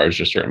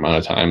undercharged a certain amount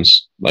of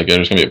times, like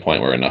there's gonna be a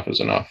point where enough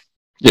is enough.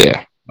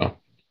 Yeah. And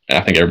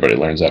I think everybody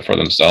learns that for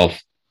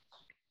themselves.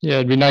 Yeah,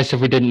 it'd be nice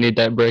if we didn't need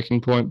that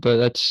breaking point, but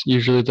that's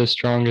usually the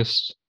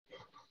strongest.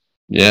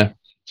 Yeah.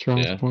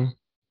 Strongest point.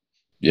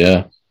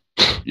 Yeah.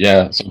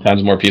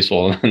 Sometimes more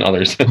peaceful than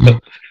others.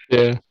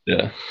 Yeah.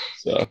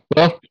 So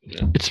well,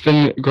 it's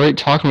been great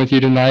talking with you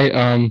tonight.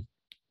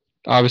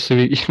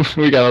 obviously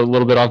we got a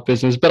little bit off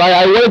business, but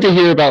I wanted to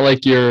hear about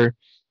like your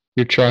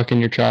truck and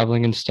your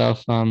traveling and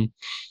stuff.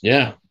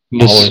 Yeah,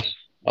 Just, always.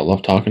 I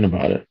love talking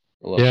about it.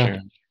 I love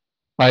sharing.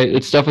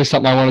 It's definitely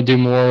something I want to do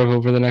more of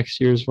over the next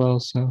year as well.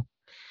 So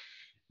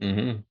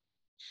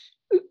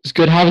it's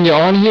good having you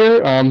on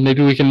here.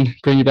 Maybe we can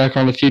bring you back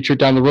on the future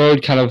down the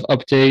road, kind of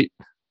update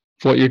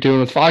what you're doing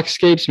with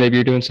Foxscapes. Maybe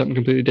you're doing something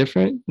completely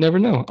different. Never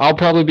know. I'll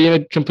probably be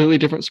in a completely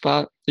different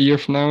spot a year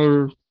from now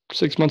or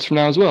 6 months from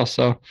now as well.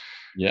 So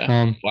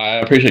yeah, well, I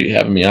appreciate you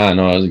having me on.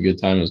 No, it was a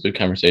good time. It was a good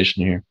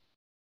conversation here.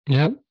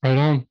 Yep, right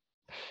on.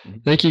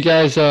 Thank you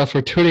guys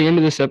for tuning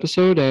into this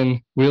episode, and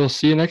we'll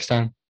see you next time.